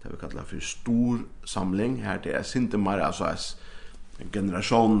vi kallar för stor samling här det är inte bara alltså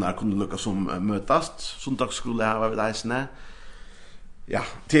generationer kunde lucka som mötas söndagsskola här vid Eisne. Ja,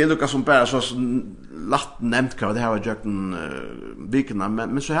 det lucka som bara så lätt nämnt vad det här var jöken veckorna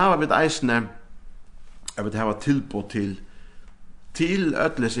men så här var vid Eisne jag vet det här var tillbå till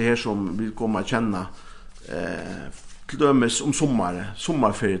ödlese här som vill komma att känna till dömes om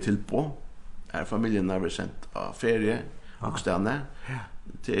sommarferie tillbå är familjen när vi sent av ferie och stanna.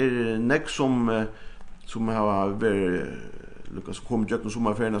 Det är näck som har varit Lucas kom jag till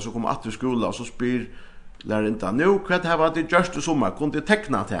sommarferien så kom att till skolan och så spyr lär inte nu vad det har varit just i sommar kunde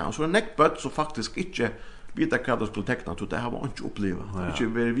teckna till han så näck bött så faktiskt inte vita vad det skulle teckna så det har man inte uppleva. Inte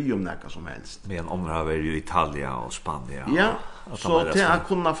vi om näka som helst. Men andra har varit i Italien och Spanien. Ja, så det att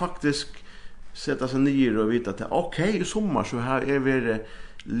kunna faktiskt sätta sig ner och veta att okej i sommar så här är vi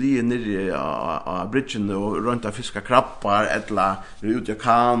lige nere av bridgen och runt att fiska krabbar eller ut jag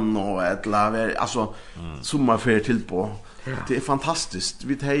kan och eller alltså sommarferie till på. Det är fantastiskt.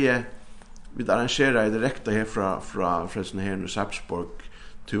 Vi arrangerar direkt här från här i Sarpsborg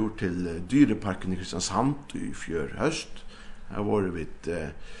tur till dyreparken i Kristiansand i fjör höst. Här var vi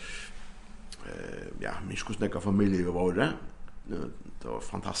min skusnäcka familj var det. Det var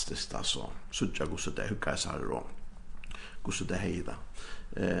fantastiskt alltså. Så jag går så det hukar så här och går så det hejda.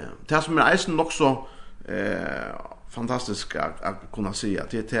 Det som är eisen också fantastiskt att kunna se att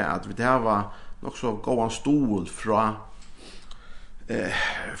det är att vi har också gå en stol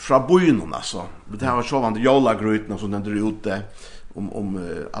från byn alltså. Det har så vant jolagrytna som den där ute om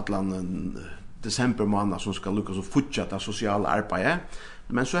atlan december månad som ska lucka så fortsätta sociala arbete.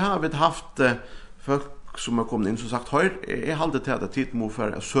 Men så har vi haft folk som har kommit in som sagt hör är hållt till att tid må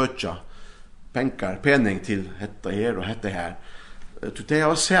för att söka penning till detta här och detta här. till det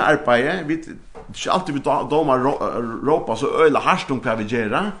har se arbete vi inte alltid vi domar ropa så öla harstung på vi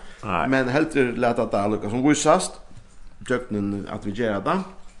gera men helt låta det lucka som gussast jöknen att vi gera det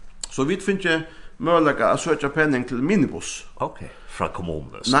så vi finner möjliga att söka penning till minibus. Okej, från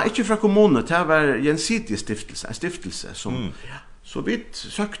kommunen. Nej, inte från kommunen, det var en stiftelse, en stiftelse som så vi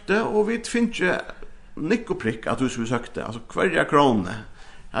sökte och vi finner nick och prick att vi sökte, alltså kvarja krona.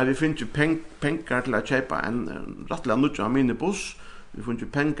 Ja, vi finner pengar till att köpa en rättliga nutja minibus. Vi finner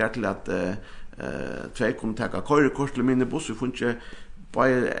pengar till att två kunde ta körkort till minibus. Vi finner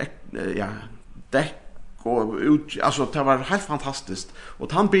bara däck och ut, alltså det var helt fantastiskt. Och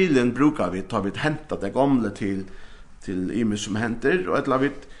den bilen brukar vi ta vi hämta det gamla till Imus som händer och eller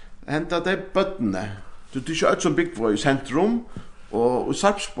vi hämta det bötterna. Det är ju ett som byggt var i centrum och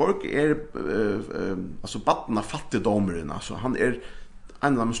Sarpsborg är alltså bötterna fattigdomaren alltså han är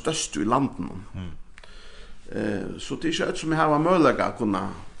en av de största i landet. Så det är ju ett som har möjlighet att kunna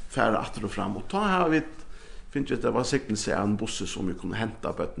färra åter och fram och ta här vi finns det var säkert se en buss som vi kunde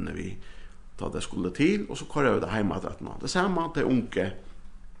hämta bötterna vi ta det skulle till och så kör jag det hemma att det samma till unke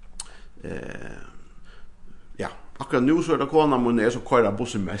ja akkurat nu så är det kona mun är så köra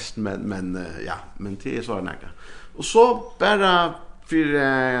bussen mest men det är så här näka och så bara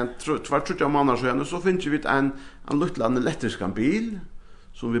för 2 månader så finns vi en liten elektrisk bil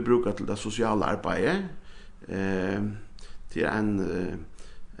som vi brukar till det sociala arbetet till en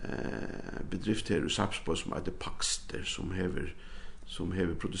bedrift här i Sarpsborg som heter Partur som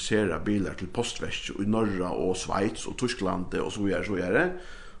hever producerat bilar till postväsk i norra och Schweiz och Tyskland och så vidare.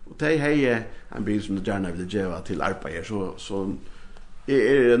 Och det är en bil som de gärna vill ge till arbete så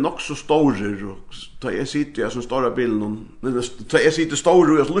är nog så stor och ta jag sitter som stora bilen ta jag sitter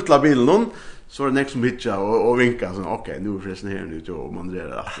stor och så lilla bilen så är det nästa som hitcha och vinka så okej nu är förresten här nu och man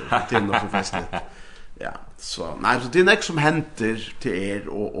drar att det är något så festligt. Ja, så nej så det är nästa som händer till er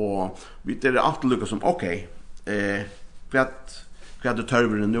och vi det är alltid lucka som okej vi hade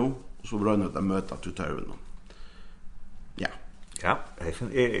törven nu och så var det att möta till törven. Ja. Ja,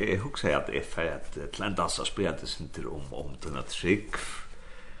 jag huxar att det är för att Tlandasa spelade inte om den trick.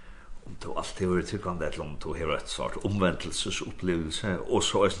 Om du alltid har tyckande att om du har ett sort omväntelsesupplevelse och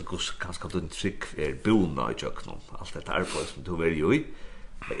så är det ganska den trick är bona i jöknon. Allt detta arbete som du vill ju i.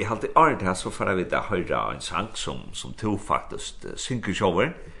 Jag hade aldrig här så för vi där höra en sång som du faktiskt synger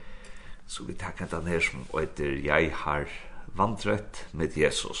shower. Så vi tackar den här som heter Jag har vandret med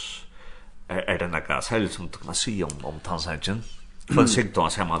Jesus. Är det något särskilt som du kan säga om tansangen? För sig då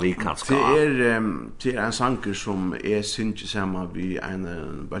samma vi kanske. Det är en sång som är syns samma vi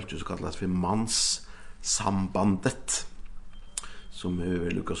en bulke så kallas för manssambandet. Som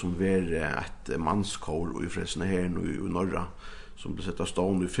är Lukas som är ett manskor i Fresne här nu i norra som blir sätta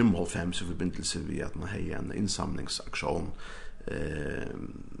stånd i 55 i förbindelse med att man har en insamlingsaktion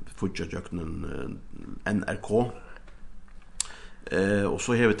fortsättjöknen NRK och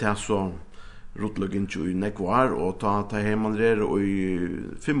så har vi till så rotlogin i nekvar och ta hemman där och i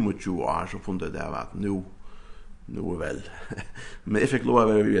 25 år så funde det att nu är väl men jag fick lov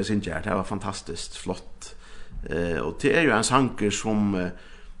att vi syns det var fantastiskt flott och det är ju en sanker som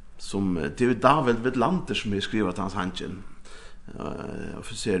det är David Vedlanter som har skrivit hans hanken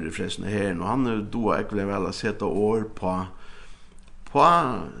officer i Fresne här och han då jag vill väl sätta år på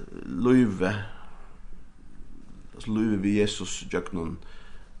Löve vi Jesus jöknon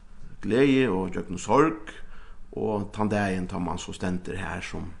glädje och jöknon sorg och tandagen tar man så ständer här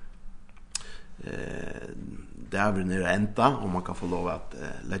som där vill ni ända om man kan få lov att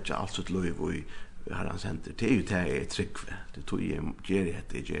lägga allt sitt liv i Herrans händer. Det är ju det är trick det tog ju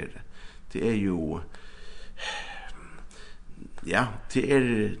det är ju ja, det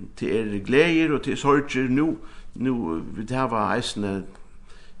är glädje och det är sorger nu vi det var isne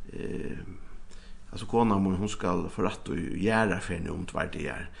alltså konan hon ska för att göra för nu om 2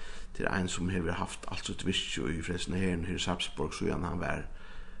 dagar till en som har haft alltså ett visst i Fresne här i Sarpsborg så han var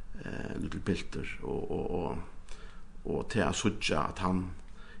lite pilter och till att söka att han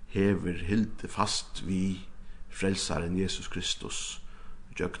hever helt fast vi frälsaren Jesus Kristus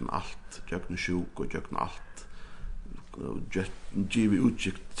jökn allt jökn sjuk och jökn allt giv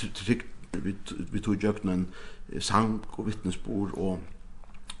utsikt vi tog jöknen sang och vittnesbord och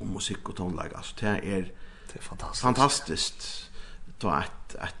musik och tonläge alltså det är fantastiskt då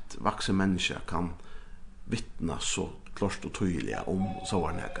att vuxen människa kan vittna så klart och tydligt om så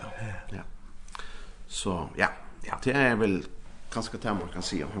var det ja så ja det är väl ganska det man kan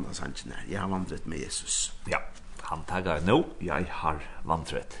se om han sanningen jag har vandrat med Jesus ja han taggar nu jag har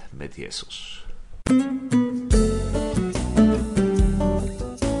vandrat med Jesus.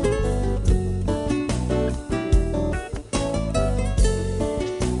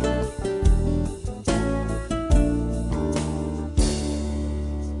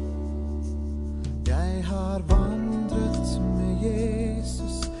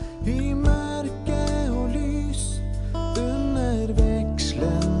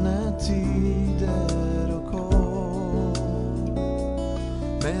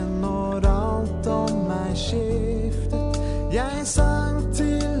 sang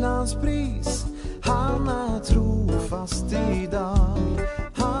till hans pris. Han är trofast idag.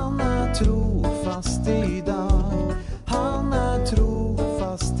 Han är trofast idag. Han är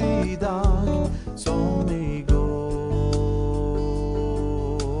trofast idag som igår.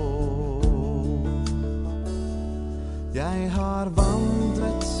 Jag har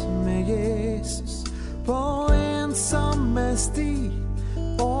vandrat med Jesus på ensamme sti,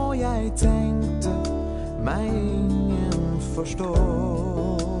 och jag tänkte mig ingen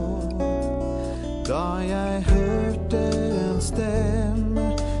förstår. Da jag hørte en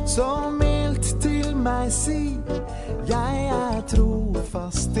stemme som milt til mig si, jeg er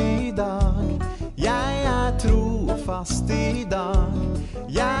trofast i dag, jeg er trofast i dag,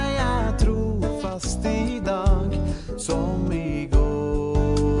 jeg er trofast i dag som igår.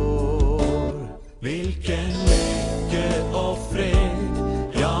 Vilken lycka och fred,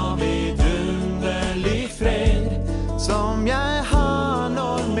 ja vidunderlig fred, som jag har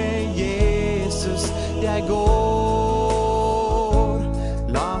når med Jesus jag går.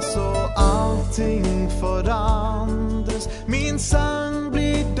 La så allting forandres, min sang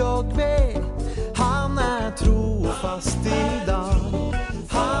blir dog ved. Han är trofast idag,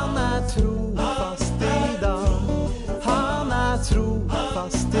 han är trofast idag, han är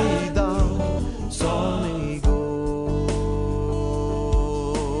trofast idag som igår.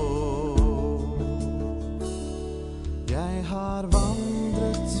 Jag har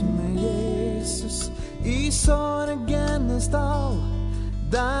vandrat med Jesus i sorgens dal,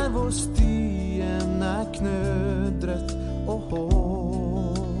 där vår stien är knödret och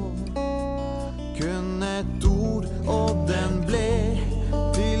hård. Kun ett ord och den blev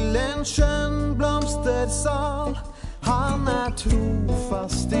till en skön blomstersal. Han är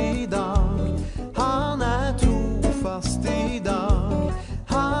trofast idag, han är trofast idag,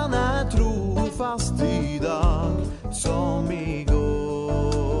 han är trofast idag som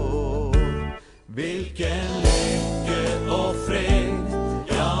igår. Vilken lycka och fred,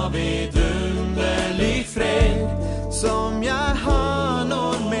 ja vidunderlig fred, som jag har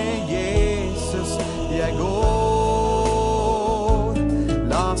når med Jesus jag går.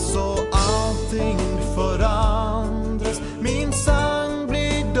 La så allting forandres, min sang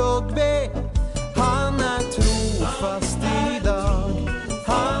blir dog ved. Han är trofast idag,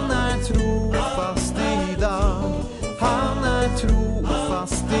 han är trofast idag, han är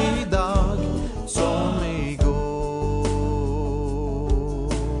trofast idag som igår.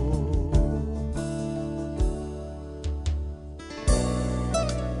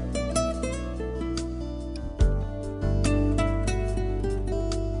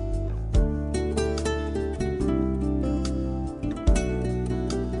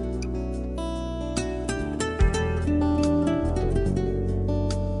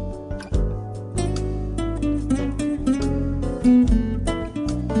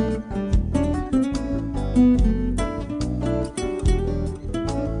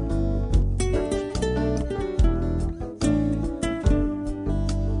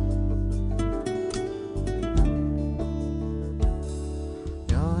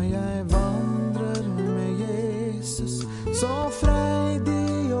 Ja, jag vandrar med Jesus, så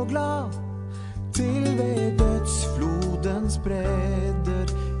frejdig och glad, till vid dödsflodens bredder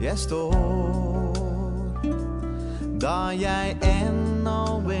jag står. Da jag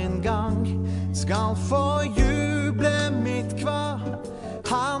ännu en gång skall få juble mitt kvar.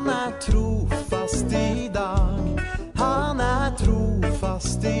 Han är trofast idag, han är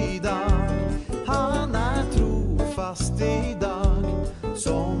trofast idag, han är trofast idag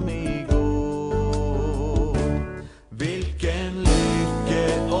som igår. Vilken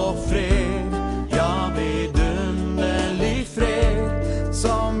lycka och fred, ja vidunderlig fred,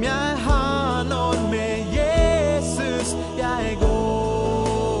 som jag har når med Jesus jag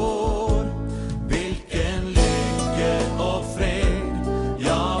går. Vilken lycka och fred,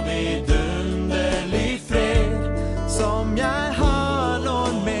 ja vidunderlig fred, som jag har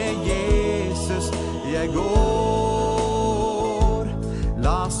når med Jesus jag går.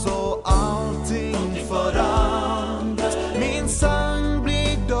 La så allting forandres, min sang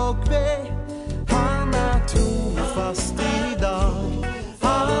blir dog ved. Han är trofast idag,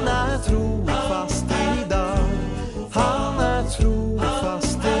 han är trofast idag, han är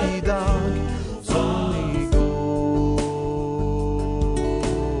trofast idag som igår.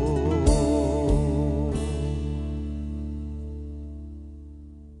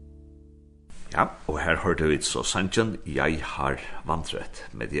 Ja, og her hørte vi så sangen «Jeg har vandret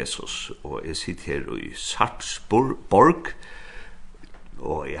med Jesus», og jeg sitter her i Sarpsborg,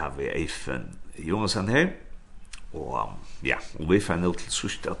 og jeg har ved Eifen Jonasen her, og ja, og vi får nå til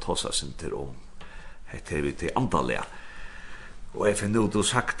sørste at ta seg sinter om etter vi til andalega. Og jeg finner ut du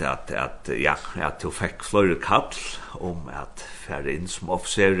sagt at du fikk flere kall om at færre inn som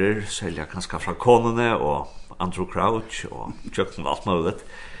offiserer, selja kanskje fra konene og Andrew Crouch og kjøkken og alt mulig.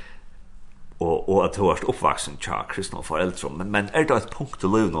 Og at du har oppvaksen til kristne og foreldre. Men det et punkt i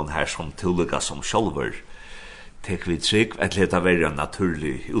livet her som tilligger som sjølver tek vi trygg, at det er en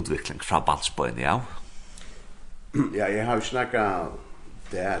naturlig utvikling fra bandsbøyene, ja? Ja, jeg har jo snakket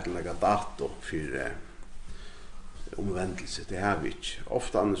det her til noen dato for omvendelse, det har vi ikke.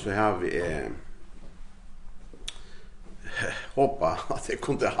 Ofte så har vi håpet at jeg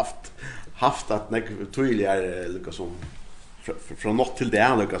kunne haft at jeg tydeligere liksom, fra nått til det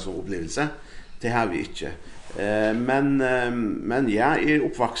liksom, opplevelse. Det har vi ikke. Men ja, jeg er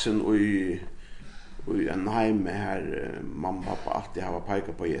oppvaksen i en heim her mamma og pappa alltid har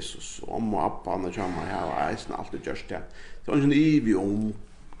peikat på Jesus. Og om og appa og kjammer har eisen alltid gjørst det. Det var en ivig om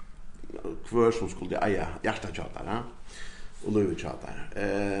hver som skulle eie hjertetjater, og løvetjater.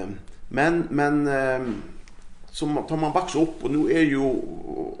 Men så tar man vokser opp, og nå er jo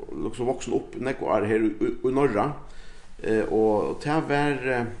liksom voksen opp nekko er her i Norra, og det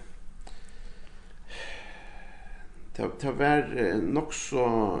var nok så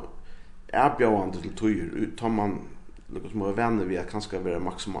erbjørende til tøyer, tar man liksom er venner ved at kanskje være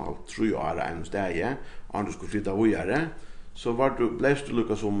maksimalt 3 år en steg, og du skulle flytte videre, så ble du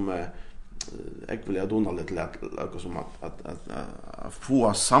lukket som jeg vil ha donat litt som at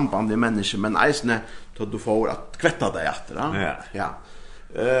få samband med mennesker, men eisne til du får at kvetta deg etter. Ja.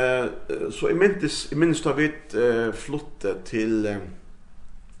 Så jeg minnes da vi flyttet til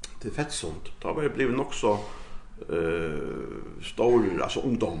Fettsund, da var det blivet nok så store, altså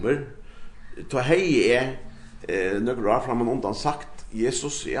ungdommer. Da hei noen år frem og undan sagt,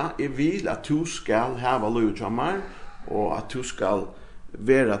 Jesus, ja, jeg vil at du skal hava løyutjammer, og at du skal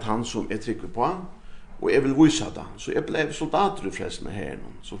være at han som jeg trykker på, og jeg vil vise det. Så jeg ble soldater i frelsene her,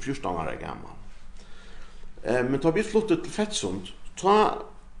 som 14 år gammel. Men da vi flyttet til Fettsund, da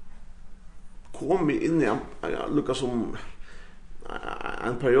kom vi inn i lukket som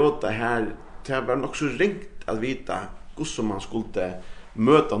en periode her, det var nok så ringt at vite hvordan man skulle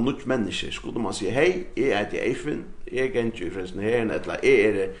møte nytt mennesker. Skulle man si, hei, jeg er til Eifen, jeg er ikke i frelsene her, eller jeg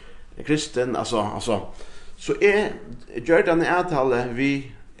er kristen, altså. Så jeg gjør denne avtale vi,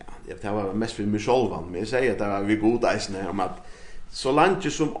 ja, det var mest for meg selv, men jeg sier at det var vi gode eisene om at så langt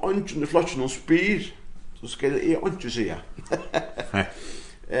som ønsken i flotsen og spyr, så skal jeg ikke si.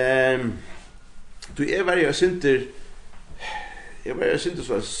 Du er veldig jeg synter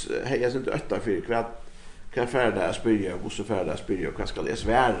så hei, jeg synter øtta for hva ferdig jeg spyr, hvordan ferdig jeg spyr, hva skal jeg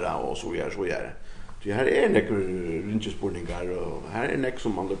svære, og så gjøre. Så her er nekker rynkespurninger, og her er nekker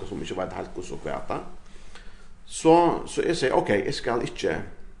som man lukker som ikke vet helt hvordan kveta. Så jeg sier, ok, jeg skal ikke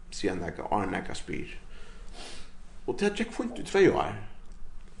si en nekka, arnekka spyr. Og det gikk funnet i 2 år.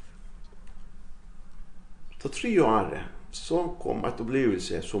 Til 3 år, så kom et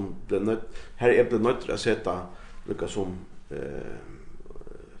opplevelse som ble nødt, her jeg ble nødt til å sette noe som,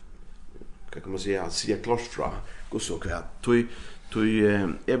 hva kan man si klart fra, gus og hva.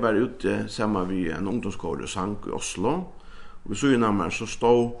 Jeg var ute sammen med en ungdomsskole og sang i Oslo, og så innan så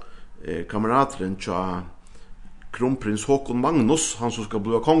stod kamerateren til kronprins Håkon Magnus, han som skal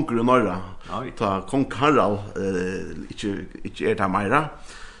bli konger i Norra, ta kong Harald, ikke det meira.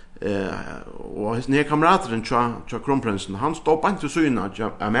 Og denne kamerateren til kronprinsen, han stod bant til syna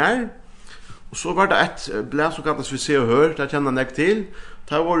av meg, og så var det et blæs som kallas vi se og hør, det kjenner jeg til,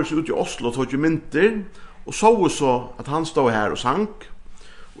 det var ute i Oslo, tog i mynter, og så at han stod her og sang,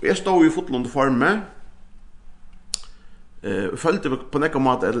 og jeg stod i fotlund forme, følte på nekka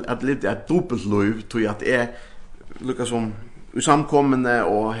måte at litt et dobbeltløyv, tog at jeg lukka som usamkommende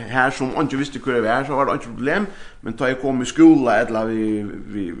og her som ikke visste hvor jeg var, så var det ikke problem, men da jeg kom i skola eller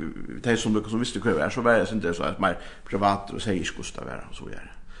vi de som lukka som visste hvor jeg var, så var jeg synes det så mer privat og sier ikke hvordan det var og så gjør.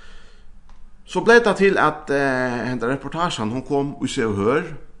 Så ble det til at hendet reportasjen, hun kom og se og hør,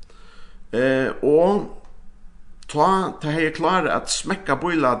 og da jeg klarer at smekka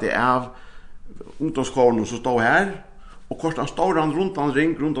bøyladet av ungdomsskolen som stod her, og kort han står han rundt han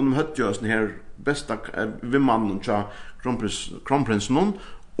ring, rundt om høttjøsen her, besta vimmannen til kronprinsen,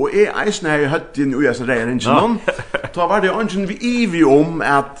 og jeg eisen her i høttjen og jeg som reier ringen, da var det ønsken vi ivig om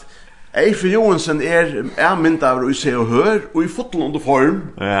at Eifer Johansen mynd av å se og hør, og i fotlund og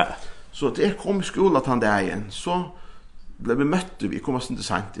form. Så da jeg kom i skolen til han dagen, så ble vi møtte, vi kom oss ikke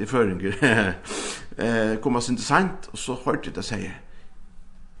sent i føringer, kom oss ikke sent, og så hørte jeg det sige,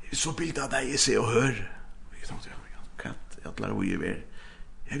 så bildet av deg, jeg ser og hør. Jeg tenkte, jeg lærer hvor jeg var.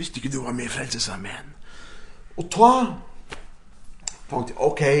 Jeg visste ikke du var med i frelsesamen. Og da tenkte jeg,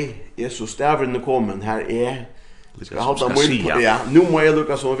 ok, Jesus, stavren er kommet, her Ska hålla mig ja, nu må jag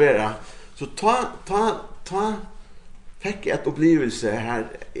lucka så vara. Så ta fick ett upplevelse här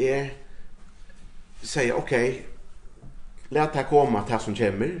är säga okej, låt det komma till som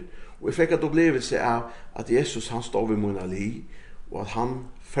kommer. Och jag fick ett upplevelse av att Jesus han stod vid mina liv och att han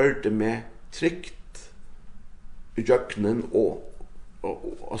förde mig tryggt i jöknen och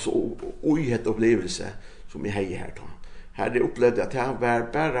alltså i ett upplevelse som jag hej här då. Här det upplevde att jag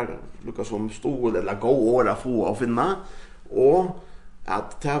var bara lukka som stol eller gå åra få och finna och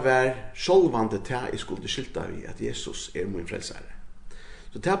att det var självande till jag skulle skilta vid att Jesus är min frälsare.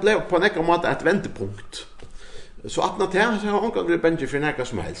 Så det blev på en måte ett vändpunkt. Så att när det så har han blivit bänge för något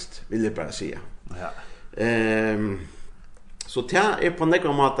som helst, vill jag bara säga. Ja. Så det är på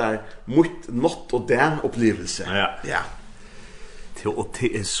en måte mot något och det upplevelse. Ja. Ja. Och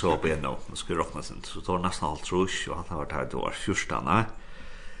det är så bra nu ska räkna sen så tar nästan allt trus och han har varit här då första nej.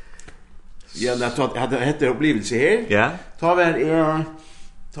 Ja, det hade heter upplevelse här. Ja. Ta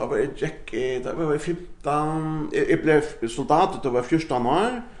var Jack det var 15 jag blev soldat då var 14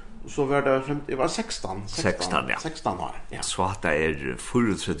 år och så var det var 16 ja. 16 år. Ja. Så att det är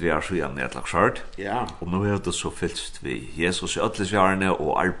förutsatt vi har så igen ett lagskört. Ja. Och nu är det så fyllst vi Jesus i ödlesjärne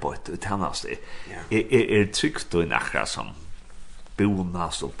och arbete tjänast. Ja. Är tryckt och nära som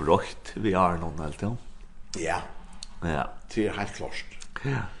bonast och brøkt vi har någon helt då. Ja. Ja. Det är helt klart.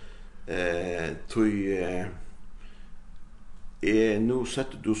 Ja. Nu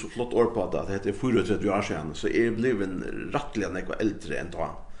sätter du så flott ord på att det är 34 år sedan så är bliven rättliga några äldre än då.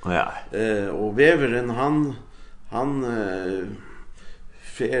 Ja. Och väveren han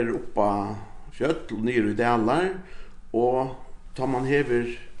fer uppa fjöll ner i dalar och tar man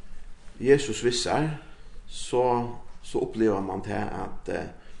hever Jesus vissar så upplever man det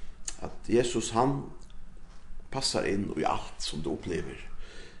att Jesus han passar in i allt som du upplever.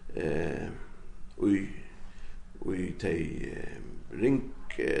 Och i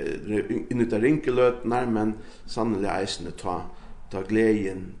inuta rinkelötnar men sannolikt eisne ta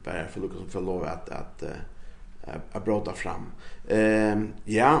glädjen bara för att få lov att bråta fram.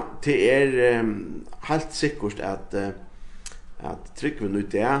 Ja, det är helt säkert att tryggven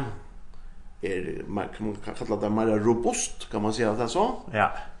ut det är man kan kalla det mer robust kan man säga det så?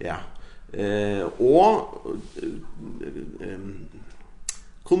 Ja. Ja. Och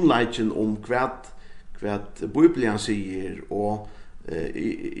kunleichen om kvärt Bibeln säger och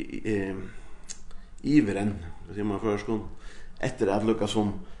iveren, vad säger man förskon efter att lucka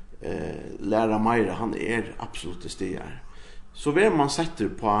som lära mer han är absolut det stigar. Så vem man sätter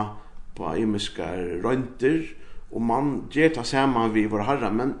på imiska rönter och man ger ta samman vi vår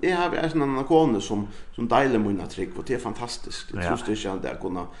herre men jag har en annan kone som delar mina trick och det är fantastiskt. Jag tror det är att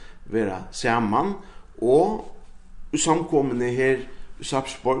kunna vara samman och samkomne här i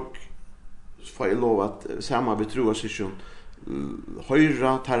Sarpsborg får jag lov att samma vi tror sig som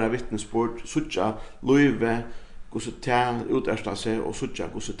höra tarra vittnesbörd sucha löve hur så ta utersta sig och sucha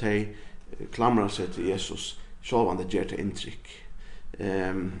hur så ta klamra sig till Jesus självande ger det intryck.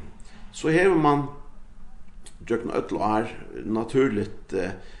 Så här man jökna ödlar naturligt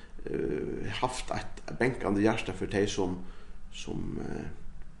haft ett bänkande hjärta för dig som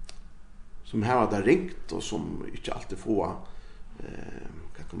har det ringt och som inte alltid får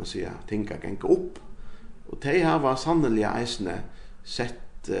kan man säga tänka gänga upp och de har sannolikt eisne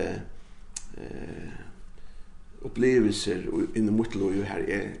sett upplevelser in mot lo här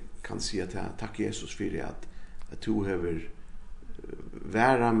är kan säga att tack Jesus för att du har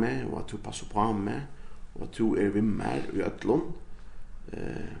vara med och att du passar på med och att du är vi med i ödlon.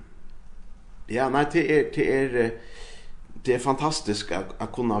 Ja, nej det är fantastiskt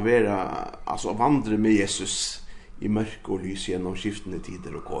att kunna vara alltså vandra med Jesus i mörker och lys genom skiftande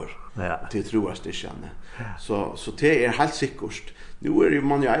tider och år. Ja. Det tror jag det känner. Så det är helt säkert. Nu är ju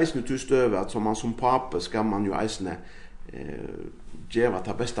man ju eisne tyst över att som man som pappa ska man ju eisne geva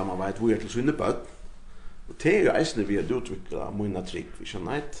det bästa man vet vad till sina barn. Och det är ju eisne vi har utvecklat mina trick vi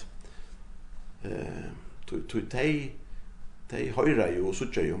känner ett. De höra ju och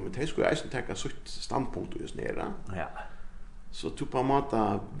sucha ju men det skulle eisne ta sitt standpunkt just nere. Ja. Så tu på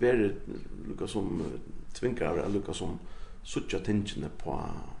mata ver lukka som tvinkar eller lukka som sucha tingene på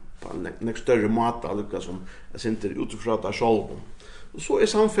en större mata lukka som jag inte utifrån att själv. Och så är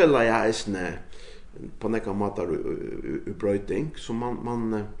samfälla jag isne på några mata bröting så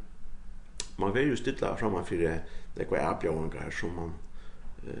man vill ju stilla framför det går jag björngar som man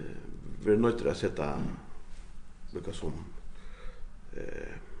vill nöjt att sätta lukka som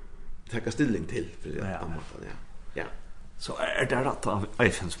ta stilling till för det matan ja. Så är det rätt av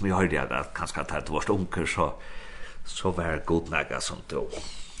som jag hörde att kanske att det var onkel så var godlägga som då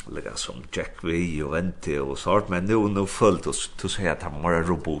lägga som Jack vi och vente och sort men nu fullt oss till säga att han var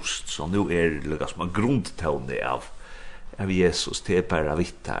robust så nu är lägga som en grundtone av Jesus till bara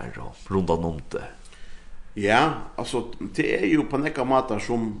vittar och runt om det. Ja, alltså det är ju på några matar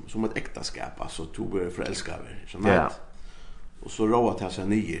som ett äktenskap, alltså två förälskade, så Ja. Och så roa till sig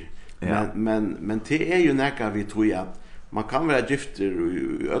nyer. Ja. Men det är ju några vi tror att man kan vara gifter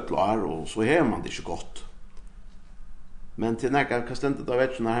i ödlar och så är man det inte gott. Men till några kan ständigt av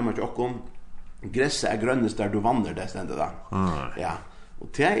vet när hemma till oss gräset är grönnast där du vandrar där ständigt där. Ja. Och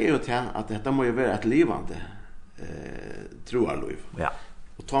det är ju till att detta må ju vara ett livande troarliv. Ja.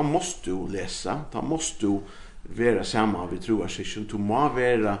 Och då måste du läsa, då måste du vara samma vid troarsysken, du må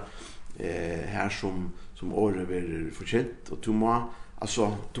vara här som året blir förtjänt och du må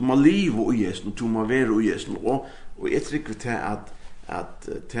alltså du må leva och Jesus och du må vara och Jesus och jag tycker till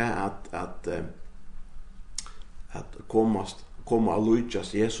att komma och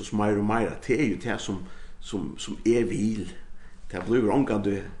lyckas Jesus mer och mer det är ju det som är vil det blir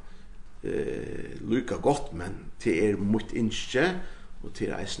ångande lycka gott men det är mot inske och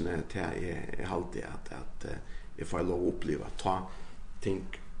till reisene till är alltid att jag får lov att uppleva ta ting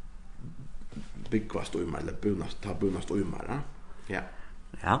byggvast och eller bunast och ja.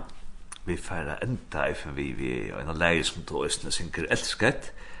 Ja. Vi färra ända ifrån vi är en läge som då är synker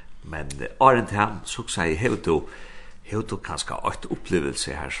älskat men åren till ham så säger helt då kanske ett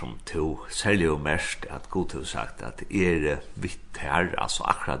upplevelse här som to säljer mest att god har sagt att är vitt här alltså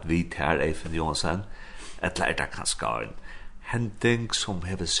akkurat vitt här Eifen Johansson eller är det kanske en händing som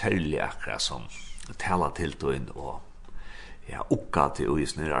har säljer akkurat som talar till då in och ja ukka till och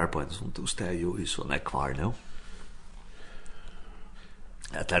is ner arbetet som du stäger ju i såna kvar nu.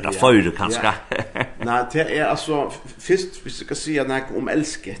 Det är för kanske. Nej, det är alltså först vi ska säga något om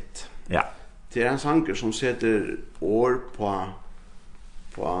älsket. Ja. Det är en sanger som sätter år på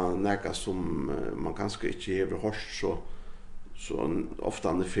något som man kanske inte har hört så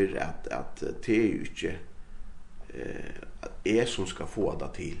ofta det för att det är ju inte är som ska få det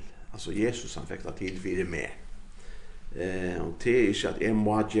till. Alltså Jesus han fick det till för mig. Och det är inte att jag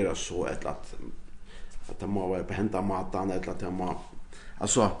må göra så att det må vara på hämta maten eller att det må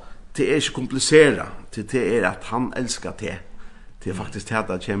alltså det är inte komplicerat det är att han älskar det. Det är faktiskt det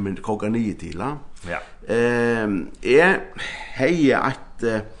att kommer kokar nio till. Ja. Hej att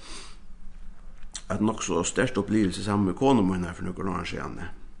nog så störst upplevelse sammen med konen här för några år sedan.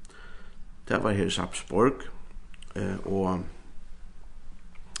 Det var här i Sapsborg och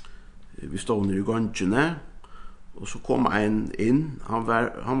vi stod ner i gången och så kom en in han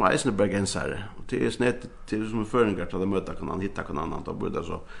var Eisenbergensare och det är snett till som en föringar till att möta kan han hitta kan annan då borde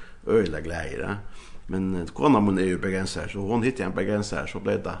så öliga glädje. Men konan är ju bergensare så hon hittade en bergensare så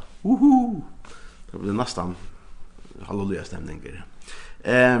blev det det blev nästan halleluja stämning.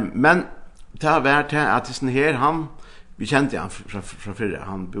 Men det har varit att det här han vi kände han från förra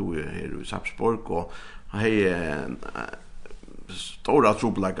han bor ju här i Sapsborg och han är stora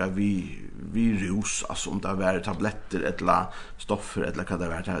trubbelagar vi rus alltså om det har varit tabletter eller stoffer eller vad det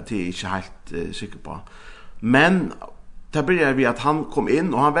har varit det är inte helt säker på. Men där började vi att han kom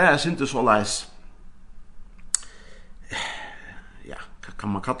in och han var inte så läs ja, kan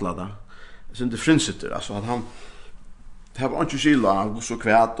man kalla det? Så inte frunsitter alltså att han det var inte skilla så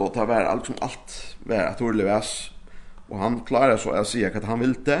kvät och det var allt var att ordleväs och han klarade så att säga att han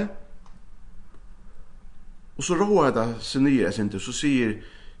ville det. Och så roade det sig nya sig inte så säger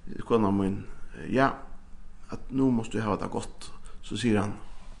konan min ja att nu måste jag ha det gott så säger han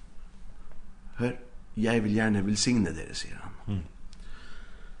hör jag vill gärna välsigna det säger han.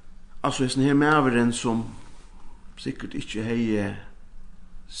 Alltså är här med överens som sikkert ikke hei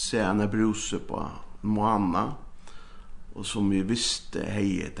sene bruse på Moana og som vi visste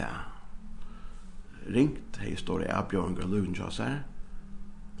hei det ringt hei står i Abjørn og Lundsjås her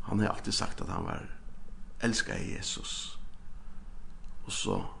han har alltid sagt at han var elsket i Jesus og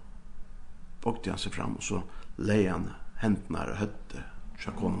så bokte han seg fram og så leie han hendene og høtte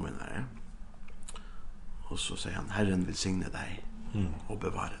sjakonen her og så sier han Herren vil signe deg og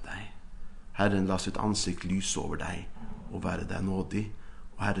bevare deg Herren la sitt ansikt lyse over deg og være deg nådig,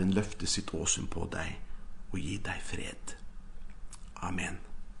 og Herren løfte sitt åsyn på deg og gi deg fred. Amen.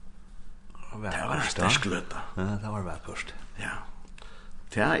 Det var sterk løta. Ja, det var vakkert. Ja.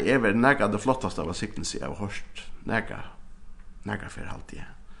 Det er vel nega det flottaste av siktelse jeg har hørt. Nega for alltid.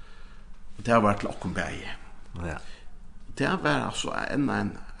 Og det har vært lokken bæge. Ja. Det har vært altså enda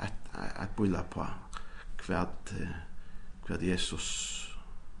et bøyla på hva Jesus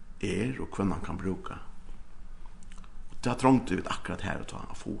och kvinnan kan bruka. Och det har trångt ut akkurat här och ta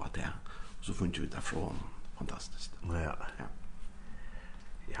och få att det. Och så fungerar det från fantastiskt.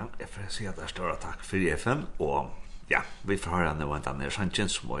 Ja. Ja, jeg får si at det er større takk for FN, og ja, vi får høre nå en denne sannsyn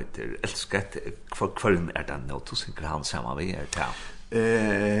som heter Elsket. Hva den nå? Du synger han sammen vi til?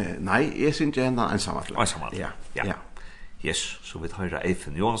 Nei, jeg synes ikke enda ensamme. Ensamme? Ja. Yes, så vi tar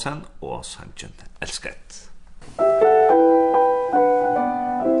Eifen Johansen og sannsyn Elsket.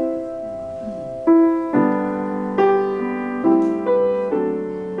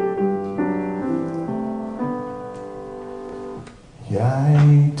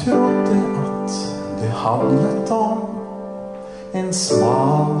 Jeg trodde at det handlet om en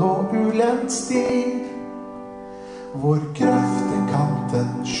smal og ulendt sti, hvor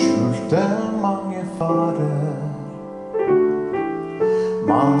grøftekanten skjulte mange farer.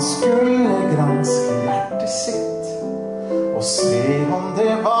 Man skulle granske hjertet sitt og se om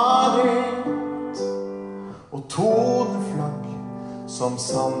det var rent, og toneflagg som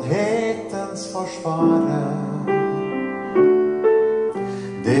sannhetens forsvarer.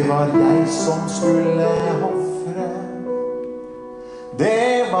 Det var jeg som skulle offre,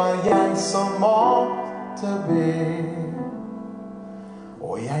 det var jeg som måtte be,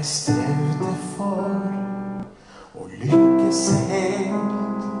 og jeg strevde for å lykkes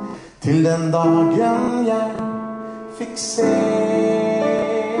helt, til den dagen jeg fikk se.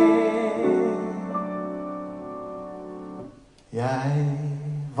 Jeg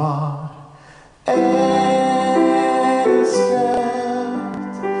var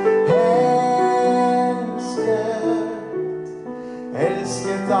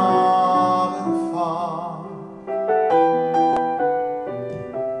elsket av en far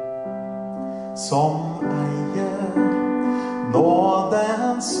som eier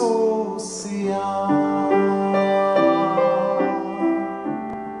nådens ocean.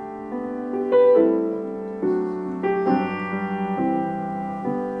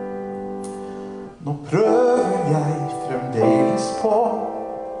 Nå prøver jeg fremdeles på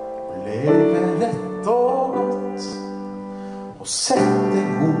å leve rett og godt, og sette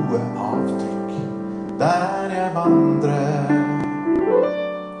gode avtrykk der jeg vandrer.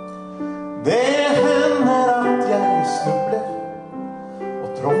 Det hender at jeg snubler og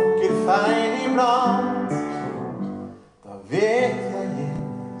tråkker feil iblant. Da vet jeg en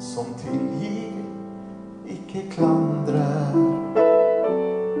som tilgir, ikke klandrer.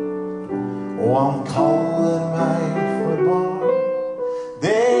 Og han kaller meg for barn,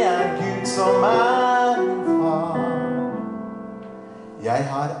 det er Gud som er min far. Jeg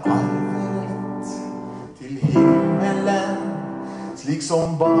har arverett til himmelen, slik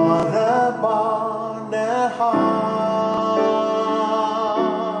som bare barnet har.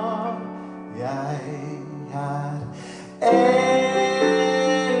 Jeg er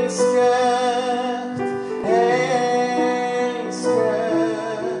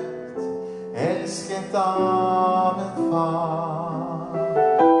elsket av en far,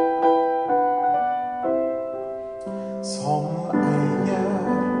 som eier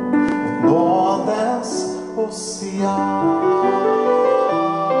nådens ocean.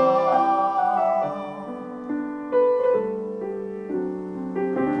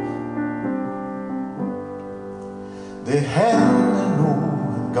 Det hender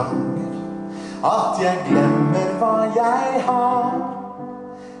noen ganger at jeg glemmer hva jeg har.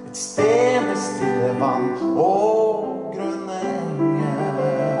 Et sted med stille vann og grønne enger.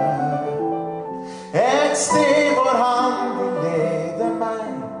 Et sted hvor han vil lede meg,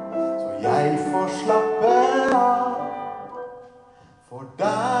 så jeg får slappe av. For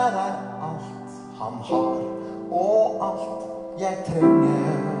der er alt han har, og alt jeg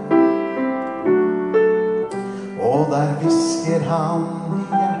trenger. Og der visker han i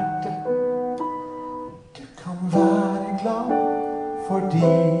hjertet, du kan være glad,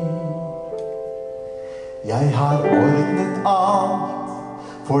 fordi jeg har ordnet alt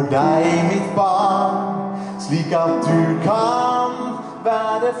for deg, mitt barn, slik at du kan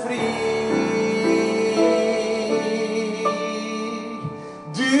være fri.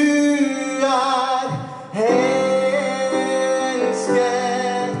 Du er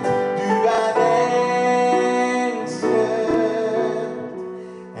elsket, du er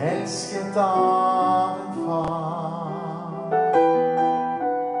elsket av en far,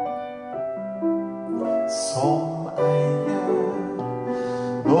 som eier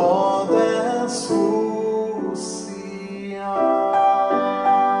nådens ocean.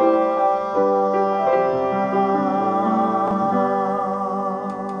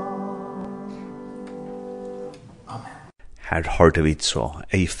 Her hørte vi så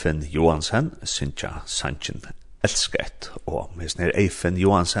Eifen Johansen synja sannsyn Elsket, og med snær Eifen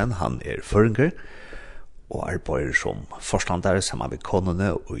Johansen, han føringer, og arbeider som forstandare sammen med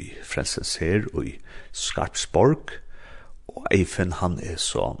konene og i Frelsens Her og i Skarpsborg, Og Eifen han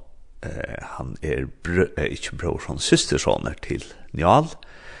så han ikke bror som systersoner til Njal,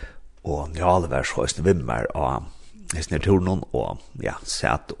 og Njal var så høysne vimmer av høysne turen, og ja,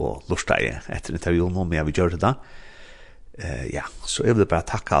 sett og lortet etter intervjuen om jeg vil gjøre det. Ja, så jeg vil bare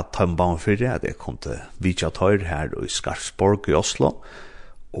takke Tømbaum for det, at jeg kom til Vidja Tøyr her i Skarsborg i Oslo,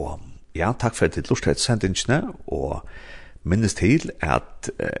 og ja, takk for at jeg lortet sendingene, og minnes til at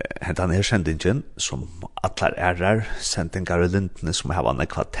hentan her sendingen, som atler sendingar og lintene som har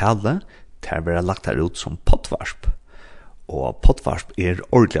vannet kvartale, til å lagt her ut som pottvarsp. Og pottvarsp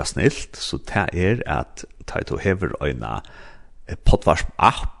ordentlig snilt, så det at du hever øyne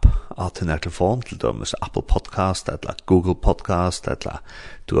pottvarsp-app av din telefon, til dømes Apple Podcast, eller Google Podcast, eller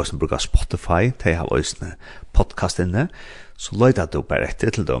du også bruker Spotify, til å ha øyne podcast inne, så løyder du bare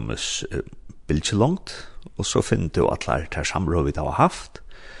etter til dømes Bilgelongt, og så finner du at det er samråd vi har haft,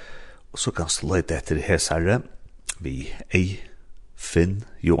 og så kan du løyde etter hesare vi Eifen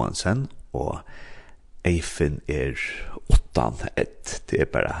Johansen, og Eifen 8-1, det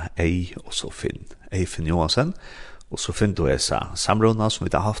bare Ei, og så Finn Eifen Johansen, og så finner du hesa samrådene som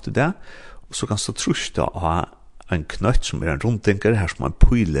vi har haft i det, og så kan du truste av en knøtt som en rundtinker, her som en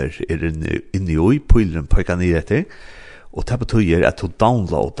pøyler inni oi, pøyleren pøyker ned etter, og det betyr at du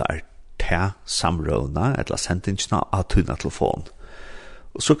downloader til samrådene, eller sendingene av tunne telefon.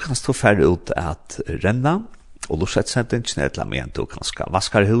 Og så kan du færre ut at renne, og lortet sendingene, eller med du kan skal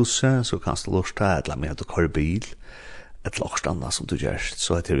vaske huset, så kan du lortet, eller med du kører bil, et lagstanda som du gjør.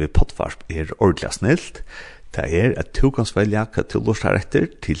 Så etter vi pottvarsp ordentlig snilt, det at du kan velge hva du lortet etter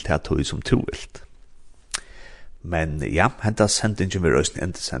til det du som du vil. Men ja, henta sendingen vil røysen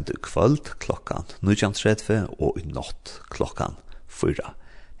enda sende kvöld klokkan 19.30 og i natt klokkan 4.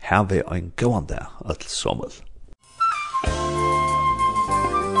 Her vil en gående alt sommel.